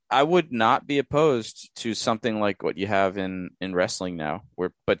mean, I would not be opposed to something like what you have in wrestling now,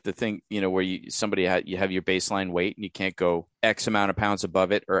 but the thing, where you have your baseline weight and you can't go X amount of pounds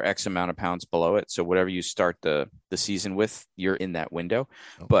above it or X amount of pounds below it. So whatever you start the season with, you're in that window.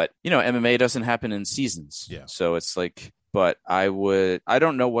 Oh. But, MMA doesn't happen in seasons. Yeah. So it's like, but I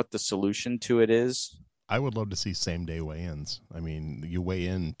don't know what the solution to it is. I would love to see same day weigh-ins. I mean, you weigh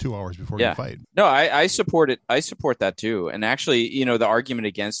in 2 hours before you fight. No, I support it. I support that too. And actually, the argument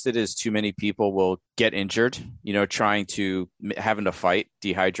against it is too many people will get injured, trying to having to fight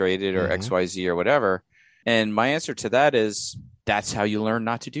dehydrated or XYZ or whatever. And my answer to that is that's how you learn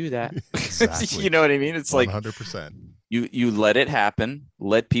not to do that. Exactly. You know what I mean? It's 100%. Like you let it happen,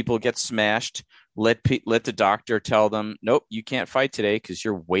 let people get smashed. Let the doctor tell them, nope, you can't fight today because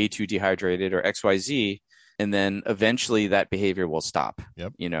you're way too dehydrated or XYZ. And then eventually that behavior will stop.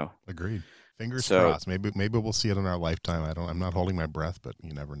 Yep. Agreed. Fingers crossed. Maybe we'll see it in our lifetime. I'm not holding my breath, but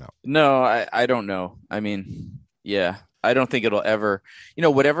you never know. No, I don't know. I mean, yeah, I don't think it'll ever,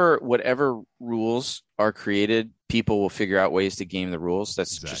 whatever rules are created, people will figure out ways to game the rules.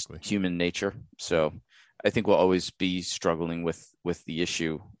 That's just human nature. So I think we'll always be struggling with the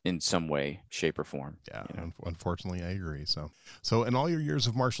issue in some way, shape, or form. Yeah, unfortunately, I agree. So in all your years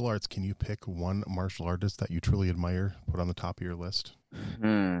of martial arts, can you pick one martial artist that you truly admire, put on the top of your list?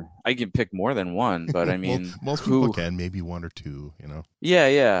 I can pick more than one, but I mean, well, most people can, maybe 1 or 2.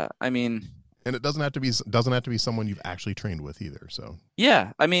 Yeah. I mean, and it doesn't have to be someone you've actually trained with either. So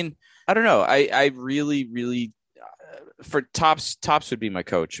yeah, I mean, I don't know. I really, really. For Tops would be my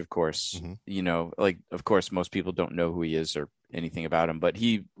coach, of course. Hmm. Like, of course, most people don't know who he is or anything about him, but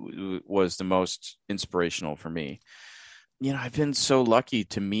he was the most inspirational for me. I've been so lucky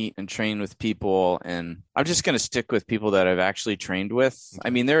to meet and train with people, and I'm just going to stick with people that I've actually trained with. I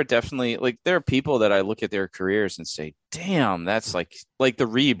Okay. mean, there are definitely there are people that I look at their careers and say, damn, that's like the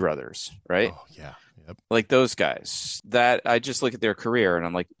Ree brothers, right? Oh yeah. Yep. Like those guys that I just look at their career and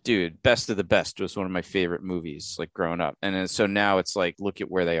I'm like, dude, Best of the Best was one of my favorite movies like growing up. And then, so now it's like, look at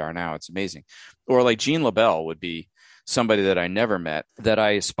where they are now. It's amazing. Or like Gene LaBelle would be somebody that I never met that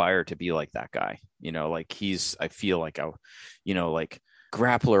I aspire to be like that guy. Like I feel like like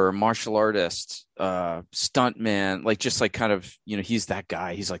grappler, martial artist, stunt man, like just like kind of, he's that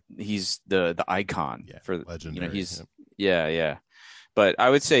guy. He's the icon Yeah. for, Legendary. he's, Yep. yeah, yeah. But I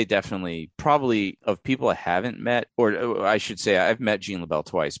would say definitely, probably of people I haven't met, or I should say I've met Gene LaBelle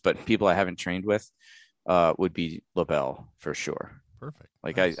twice, but people I haven't trained with would be LaBelle for sure. Perfect.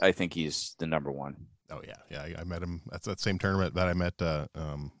 Like Nice. I think he's the number one. Oh yeah, yeah. I met him. That's that same tournament that I met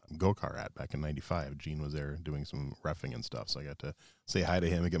Gokar at back in '95. Gene was there doing some reffing and stuff, so I got to say hi to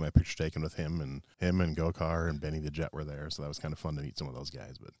him and get my picture taken with him and Gokar and Benny the Jet were there. So that was kind of fun to meet some of those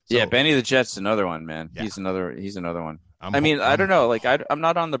guys. But Yeah, Benny the Jet's another one, man. Yeah. He's another one. I'm, I mean, I I'm don't know. Like, I'm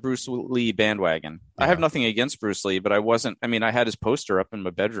not on the Bruce Lee bandwagon. I have Yeah. nothing against Bruce Lee, but I wasn't. I mean, I had his poster up in my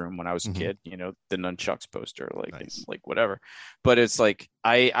bedroom when I was a Mhm. kid. The nunchucks poster, Nice. like whatever. But it's like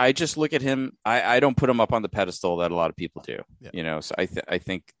I just look at him. I don't put him up on the pedestal that a lot of people do. Yeah. So I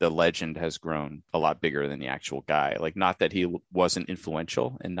think the legend has grown a lot bigger than the actual guy. Like, not that he wasn't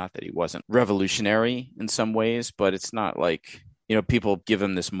influential and not that he wasn't revolutionary in some ways, but it's not like people give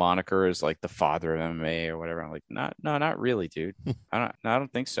him this moniker as like the father of MMA or whatever. I'm like, not really, dude. I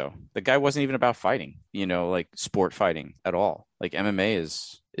don't think so. The guy wasn't even about fighting, like sport fighting at all. Like MMA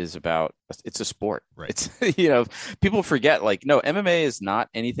is about, it's a sport. Right. It's, people forget, like, no, MMA is not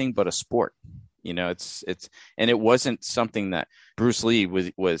anything but a sport. It's and it wasn't something that Bruce Lee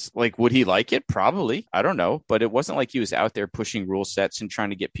was like, would he like it? Probably. I don't know. But it wasn't like he was out there pushing rule sets and trying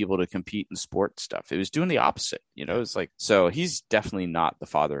to get people to compete in sport stuff. It was doing the opposite, It's like, so he's definitely not the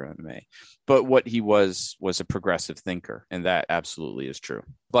father of MMA. But what he was a progressive thinker, and that absolutely is true.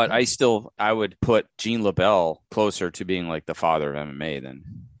 But I would put Gene LaBelle closer to being like the father of MMA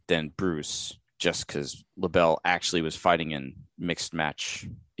than Bruce, just because LaBelle actually was fighting in mixed match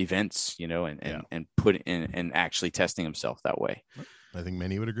events, and put in and actually testing himself that way. I think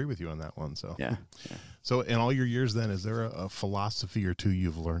many would agree with you on that one. So yeah. So in all your years, then, is there a philosophy or two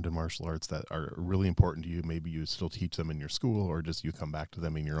you've learned in martial arts that are really important to you? Maybe you still teach them in your school, or just you come back to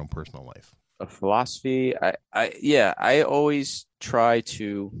them in your own personal life? A philosophy, I always try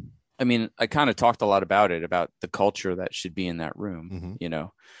to. I mean, I kind of talked a lot about the culture that should be in that room, Mm-hmm.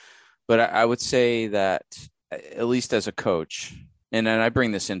 But I would say that, at least as a coach, and then I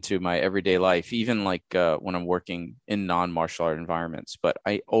bring this into my everyday life, even like when I'm working in non-martial art environments, but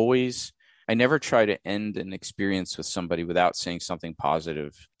I never try to end an experience with somebody without saying something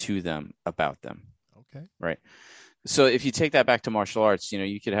positive to them about them. Okay. Right. So if you take that back to martial arts,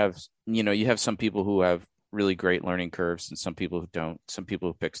 you could have, you have some people who have really great learning curves and some people who don't, some people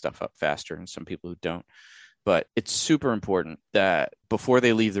who pick stuff up faster and some people who don't. But it's super important that before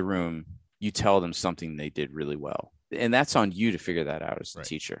they leave the room, you tell them something they did really well. And that's on you to figure that out as a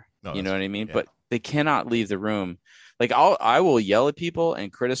teacher. No, you know what I mean? Yeah. But they cannot leave the room. Like I will yell at people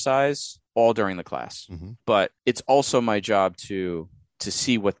and criticize all during the class. Mm-hmm. But it's also my job to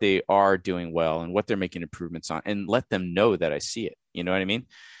see what they are doing well and what they're making improvements on and let them know that I see it. You know what I mean?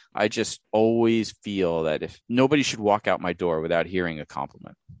 I just always feel that if nobody should walk out my door without hearing a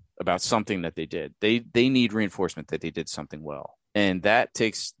compliment about something that they did. They need reinforcement that they did something well. And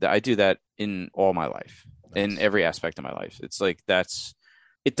I do that in all my life, in every aspect of my life. It's like,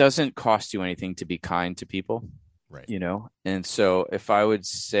 it doesn't cost you anything to be kind to people. Right. And so if I would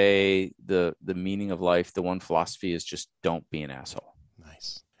say the meaning of life, the one philosophy is just don't be an asshole.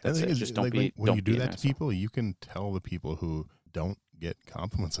 Nice. That's it. Just don't be. When you do that to asshole. people, you can tell the people who don't get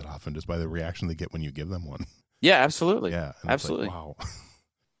compliments that often just by the reaction they get when you give them one. Yeah, absolutely. Yeah, absolutely. Like, wow.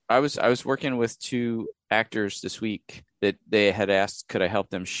 I was working with two actors this week that they had asked, could I help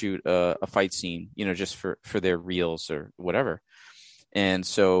them shoot a fight scene, just for their reels or whatever. And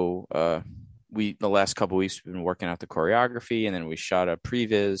so the last couple of weeks, we've been working out the choreography, and then we shot a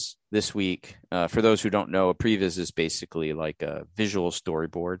previs this week. For those who don't know, a previs is basically like a visual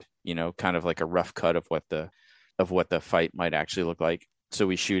storyboard, kind of like a rough cut of what the fight might actually look like. So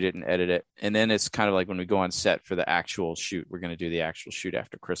we shoot it and edit it. And then it's kind of like when we go on set for the actual shoot, we're going to do the actual shoot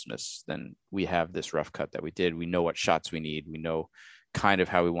after Christmas. Then we have this rough cut that we did. We know what shots we need. We know, kind of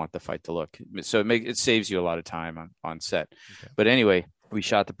how we want the fight to look. So it saves you a lot of time on set. Okay. But anyway, we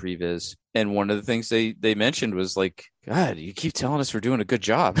shot the previs, and one of the things they mentioned was like, God, you keep telling us we're doing a good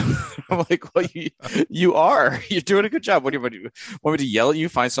job. I'm like, well, you are. You're doing a good job. What do you want me to yell at you?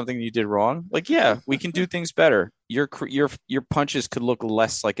 Find something you did wrong? Like, yeah, we can do things better. Your punches could look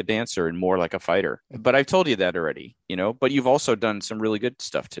less like a dancer and more like a fighter. But I've told you that already, But you've also done some really good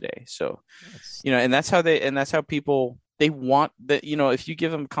stuff today. So, Yes. And that's how people, they want that. If you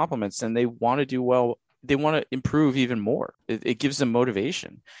give them compliments, then they want to do well. They want to improve even more. It gives them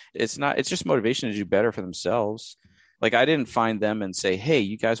motivation. It's just motivation to do better for themselves. Like, I didn't find them and say, hey,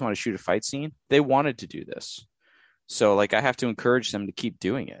 you guys want to shoot a fight scene? They wanted to do this. So like, I have to encourage them to keep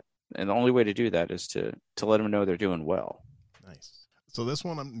doing it. And the only way to do that is to let them know they're doing well. Nice. So this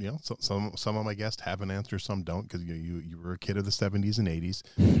one, some of my guests have an answer, some don't, because you were a kid of the 70s and 80s.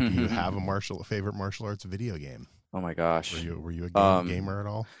 Do you have a favorite martial arts video game? Oh my gosh. Were you a gamer at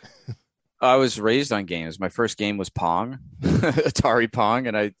all? I was raised on games. My first game was Pong, Atari Pong,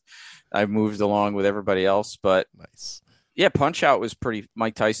 and I moved along with everybody else. But nice. Yeah, Punch Out was pretty.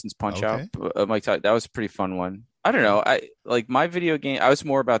 Mike Tyson's Punch Out. That was a pretty fun one. I don't know. I like my video game. I was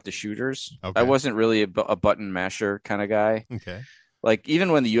more about the shooters. Okay. I wasn't really a button masher kind of guy. Okay. Like,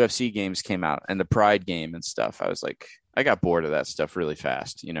 even when the UFC games came out and the Pride game and stuff, I was like, I got bored of that stuff really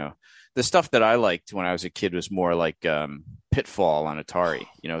fast. The stuff that I liked when I was a kid was more like Pitfall on Atari.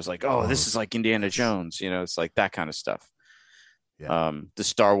 It was like, oh, this is like Indiana Jones. It's like that kind of stuff. Yeah. The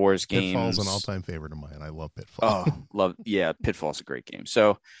Star Wars games. Pitfall's an all-time favorite of mine. I love Pitfall. Pitfall's a great game.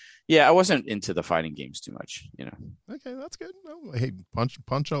 So, yeah, I wasn't into the fighting games too much. Okay, that's good. No, hey,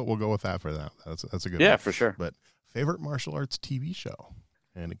 Punch Out. We'll go with that for that. That's a good. Yeah, one. For sure. But favorite martial arts TV show,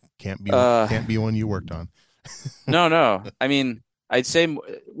 and it can't be one you worked on. No. I mean, I'd say,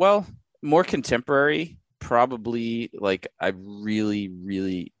 more contemporary, probably. Like, I really,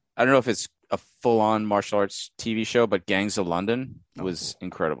 really, I don't know if it's a full-on martial arts TV show, but Gangs of London was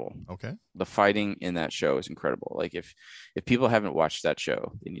incredible. Okay. The fighting in that show is incredible. Like, if people haven't watched that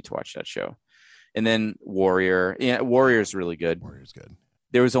show, they need to watch that show. And then Warrior. Yeah, Warrior's really good. Warrior's good.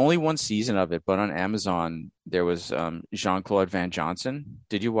 There was only one season of it, but on Amazon, there was Jean-Claude Van Johnson.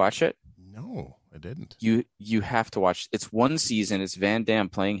 Did you watch it? No, I didn't. You have to watch. It's one season. It's Van Damme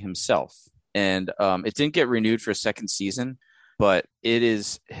playing himself. And it didn't get renewed for a second season, but it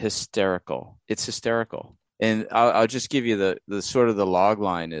is hysterical. It's hysterical. And I'll just give you the sort of the log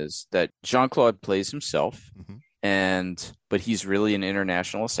line is that Jean-Claude plays himself, but he's really an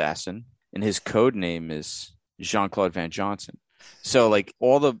international assassin, and his code name is Jean-Claude Van Johnson. So like,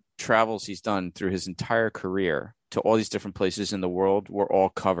 all the travels he's done through his entire career to all these different places in the world were all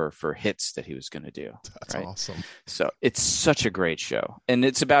cover for hits that he was going to do. That's right? Awesome. So it's such a great show. And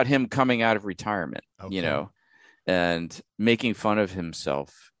it's about him coming out of retirement, and making fun of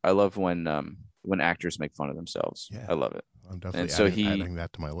himself. I love when actors make fun of themselves. Yeah. I love it. I'm definitely adding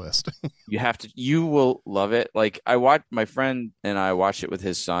that to my list. You will love it. Like, my friend and I watched it with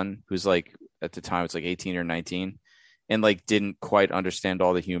his son, who's like, at the time, it's like 18 or 19, and like didn't quite understand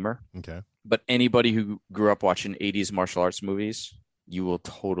all the humor. Okay. But anybody who grew up watching 80s martial arts movies, you will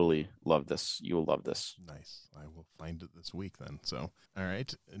totally love this. You will love this. Nice. I will find it this week then. So, all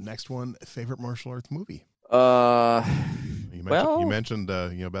right. Next one, favorite martial arts movie. You mentioned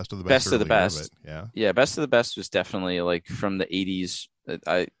Best of the Best. Best of the Best. Yeah. Best of the Best was definitely like from the 80s.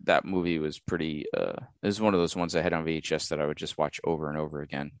 That movie was pretty. It was one of those ones I had on VHS that I would just watch over and over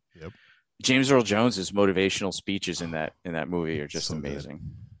again. Yep. James Earl Jones's motivational speeches in that movie are just so amazing.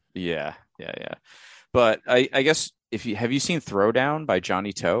 Good. Yeah. But I guess have you seen Throwdown by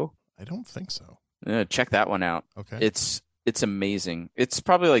Johnny Toe? I don't think so. Check that one out. Okay. It's amazing. It's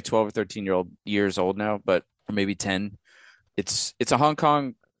probably like 12 or 13 years old now, but or maybe 10. It's a Hong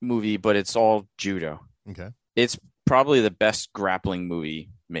Kong movie, but it's all judo. Okay. It's probably the best grappling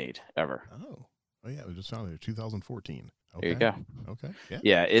movie made ever. Oh yeah, we just found it 2014. Okay. There you go. Okay.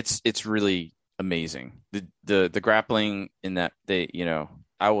 Yeah, it's really amazing. The grappling in that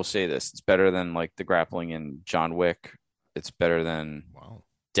I will say this, it's better than like the grappling in John Wick. It's better than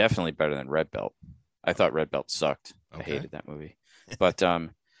definitely better than Red Belt. I thought Red Belt sucked. Okay. I hated that movie. But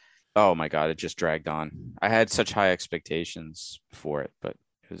oh my God, it just dragged on. I had such high expectations for it, but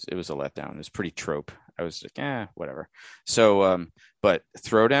it was a letdown. It was pretty trope. I was like, whatever. So but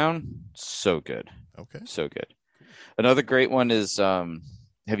Throwdown, so good. Okay. So good. Another great one is have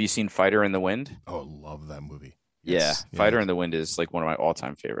you seen Fighter in the Wind? Oh, love that movie. Yes. Yeah, Fighter in the Wind is like one of my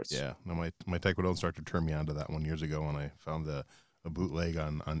all-time favorites. Yeah, no, my Taekwondo instructor turned me on to that one years ago when I found the a bootleg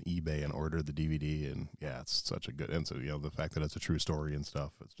on eBay and ordered the DVD, and yeah, it's such a good. And so the fact that it's a true story and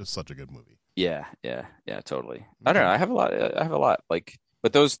stuff, it's just such a good movie. Yeah, totally. I don't know. I have a lot like,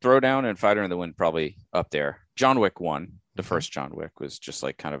 but those Throwdown and Fighter in the Wind probably up there. John Wick 1, the first John Wick, was just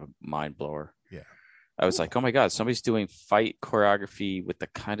like kind of a mind blower. Yeah. I was like, oh my God, somebody's doing fight choreography with the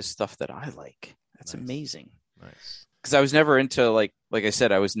kind of stuff that I like. That's nice. Amazing. Nice. Because I was never into like I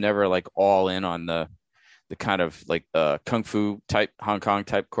said, I was never like all in on the kind of like kung fu type Hong Kong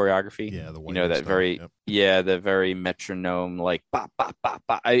type choreography. Yeah, the that stuff. very yep. The very metronome like ba ba ba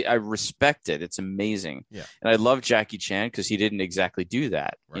ba. I respect it. It's amazing. Yeah. And I love Jackie Chan because he didn't exactly do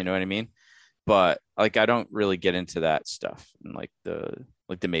that. Right. You know what I mean? But like I don't really get into that stuff and like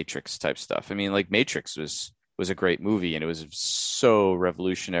the Matrix type stuff. I mean, like Matrix was a great movie and it was so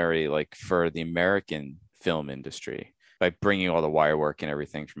revolutionary like for the American film industry by bringing all the wire work and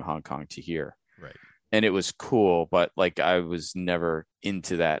everything from Hong Kong to here. Right. And it was cool, but like I was never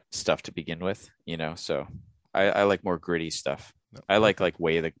into that stuff to begin with, so I like more gritty stuff. No, I like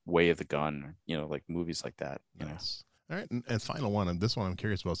Way of the Gun, like movies like that. Nice. All right, and final one, and this one I'm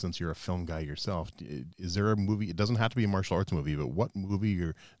curious about since you're a film guy yourself. Is there a movie, it doesn't have to be a martial arts movie, but what movie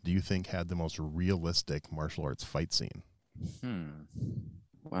do you think had the most realistic martial arts fight scene?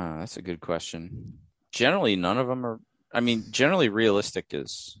 Wow, that's a good question. Generally, none of them are, generally realistic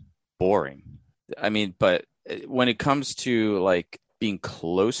is boring. But when it comes to like being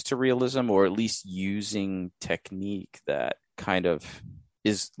close to realism or at least using technique that kind of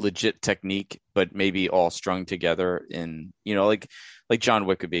is legit technique, but maybe all strung together in, like John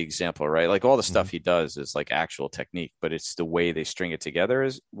Wick would be an example, right? Like all the stuff he does is like actual technique, but it's the way they string it together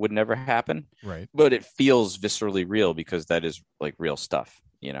would never happen. Right. But it feels viscerally real because that is like real stuff,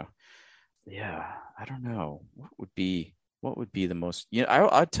 Yeah. I don't know. What would be the most,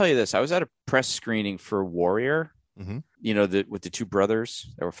 I'll tell you this. I was at a press screening for Warrior, with the two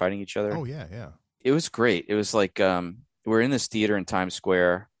brothers that were fighting each other. Oh yeah. Yeah. It was great. It was like, we're in this theater in Times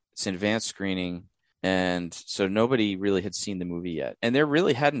Square. It's an advanced screening. And so nobody really had seen the movie yet. And there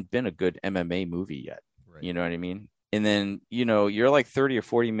really hadn't been a good MMA movie yet. Right. You know what I mean? And then, you're like 30 or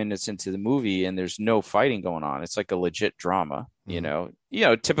 40 minutes into the movie and there's no fighting going on. It's like a legit drama,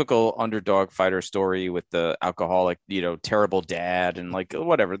 typical underdog fighter story with the alcoholic, terrible dad and like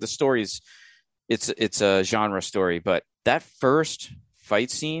whatever the story's, it's a genre story. But that first fight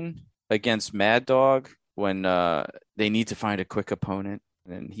scene against Mad Dog, when they need to find a quick opponent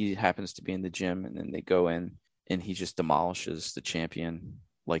and he happens to be in the gym and then they go in and he just demolishes the champion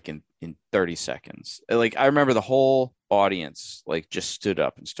like in 30 seconds. Like I remember the whole audience like just stood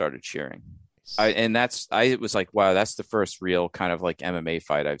up and started cheering. I was like, wow, that's the first real kind of like MMA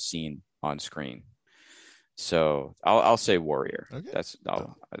fight I've seen on screen. So I'll say Warrior. Okay.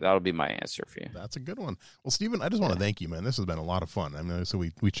 That'll be my answer for you. That's a good one. Well, Stephen, I just want to thank you, man. This has been a lot of fun. So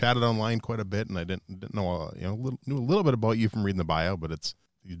we chatted online quite a bit, and I didn't know knew a little bit about you from reading the bio, but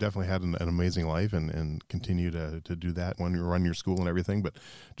you definitely had an amazing life and continue to do that when you run your school and everything. But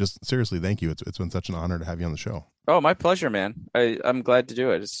just seriously, thank you. It's been such an honor to have you on the show. Oh, my pleasure, man. I'm glad to do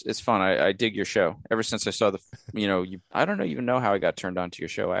it. It's fun. I dig your show. Ever since I saw I don't even know how I got turned on to your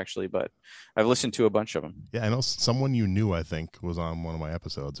show actually, but I've listened to a bunch of them. Yeah, I know someone you knew, I think, was on one of my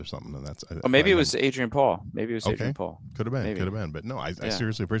episodes or something, and that's. Maybe it was Adrian Paul. Adrian Paul. Could have been. But no, I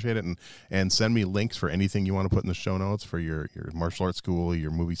seriously appreciate it, and send me links for anything you want to put in the show notes for your martial arts school,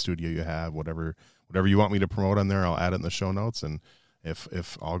 your movie studio you have, whatever you want me to promote on there. I'll add it in the show notes, and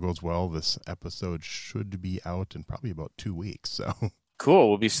if all goes well, this episode should be out in probably about 2 weeks. So cool.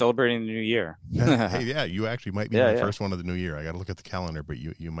 We'll be celebrating the new year. Hey, yeah, you actually might be my first one of the new year. I got to look at the calendar, but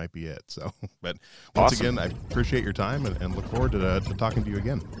you might be it. So, but once again, I appreciate your time and look forward to talking to you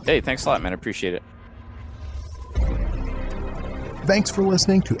again. Hey, thanks a lot, man. I appreciate it. Thanks for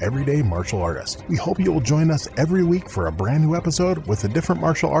listening to Everyday Martial Artist. We hope you will join us every week for a brand new episode with a different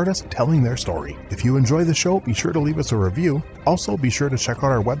martial artist telling their story. If you enjoy the show, be sure to leave us a review. Also, be sure to check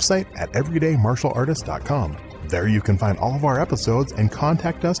out our website at everydaymartialartist.com. There you can find all of our episodes and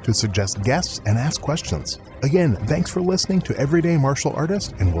contact us to suggest guests and ask questions. Again, thanks for listening to Everyday Martial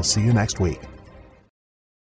Artist, and we'll see you next week.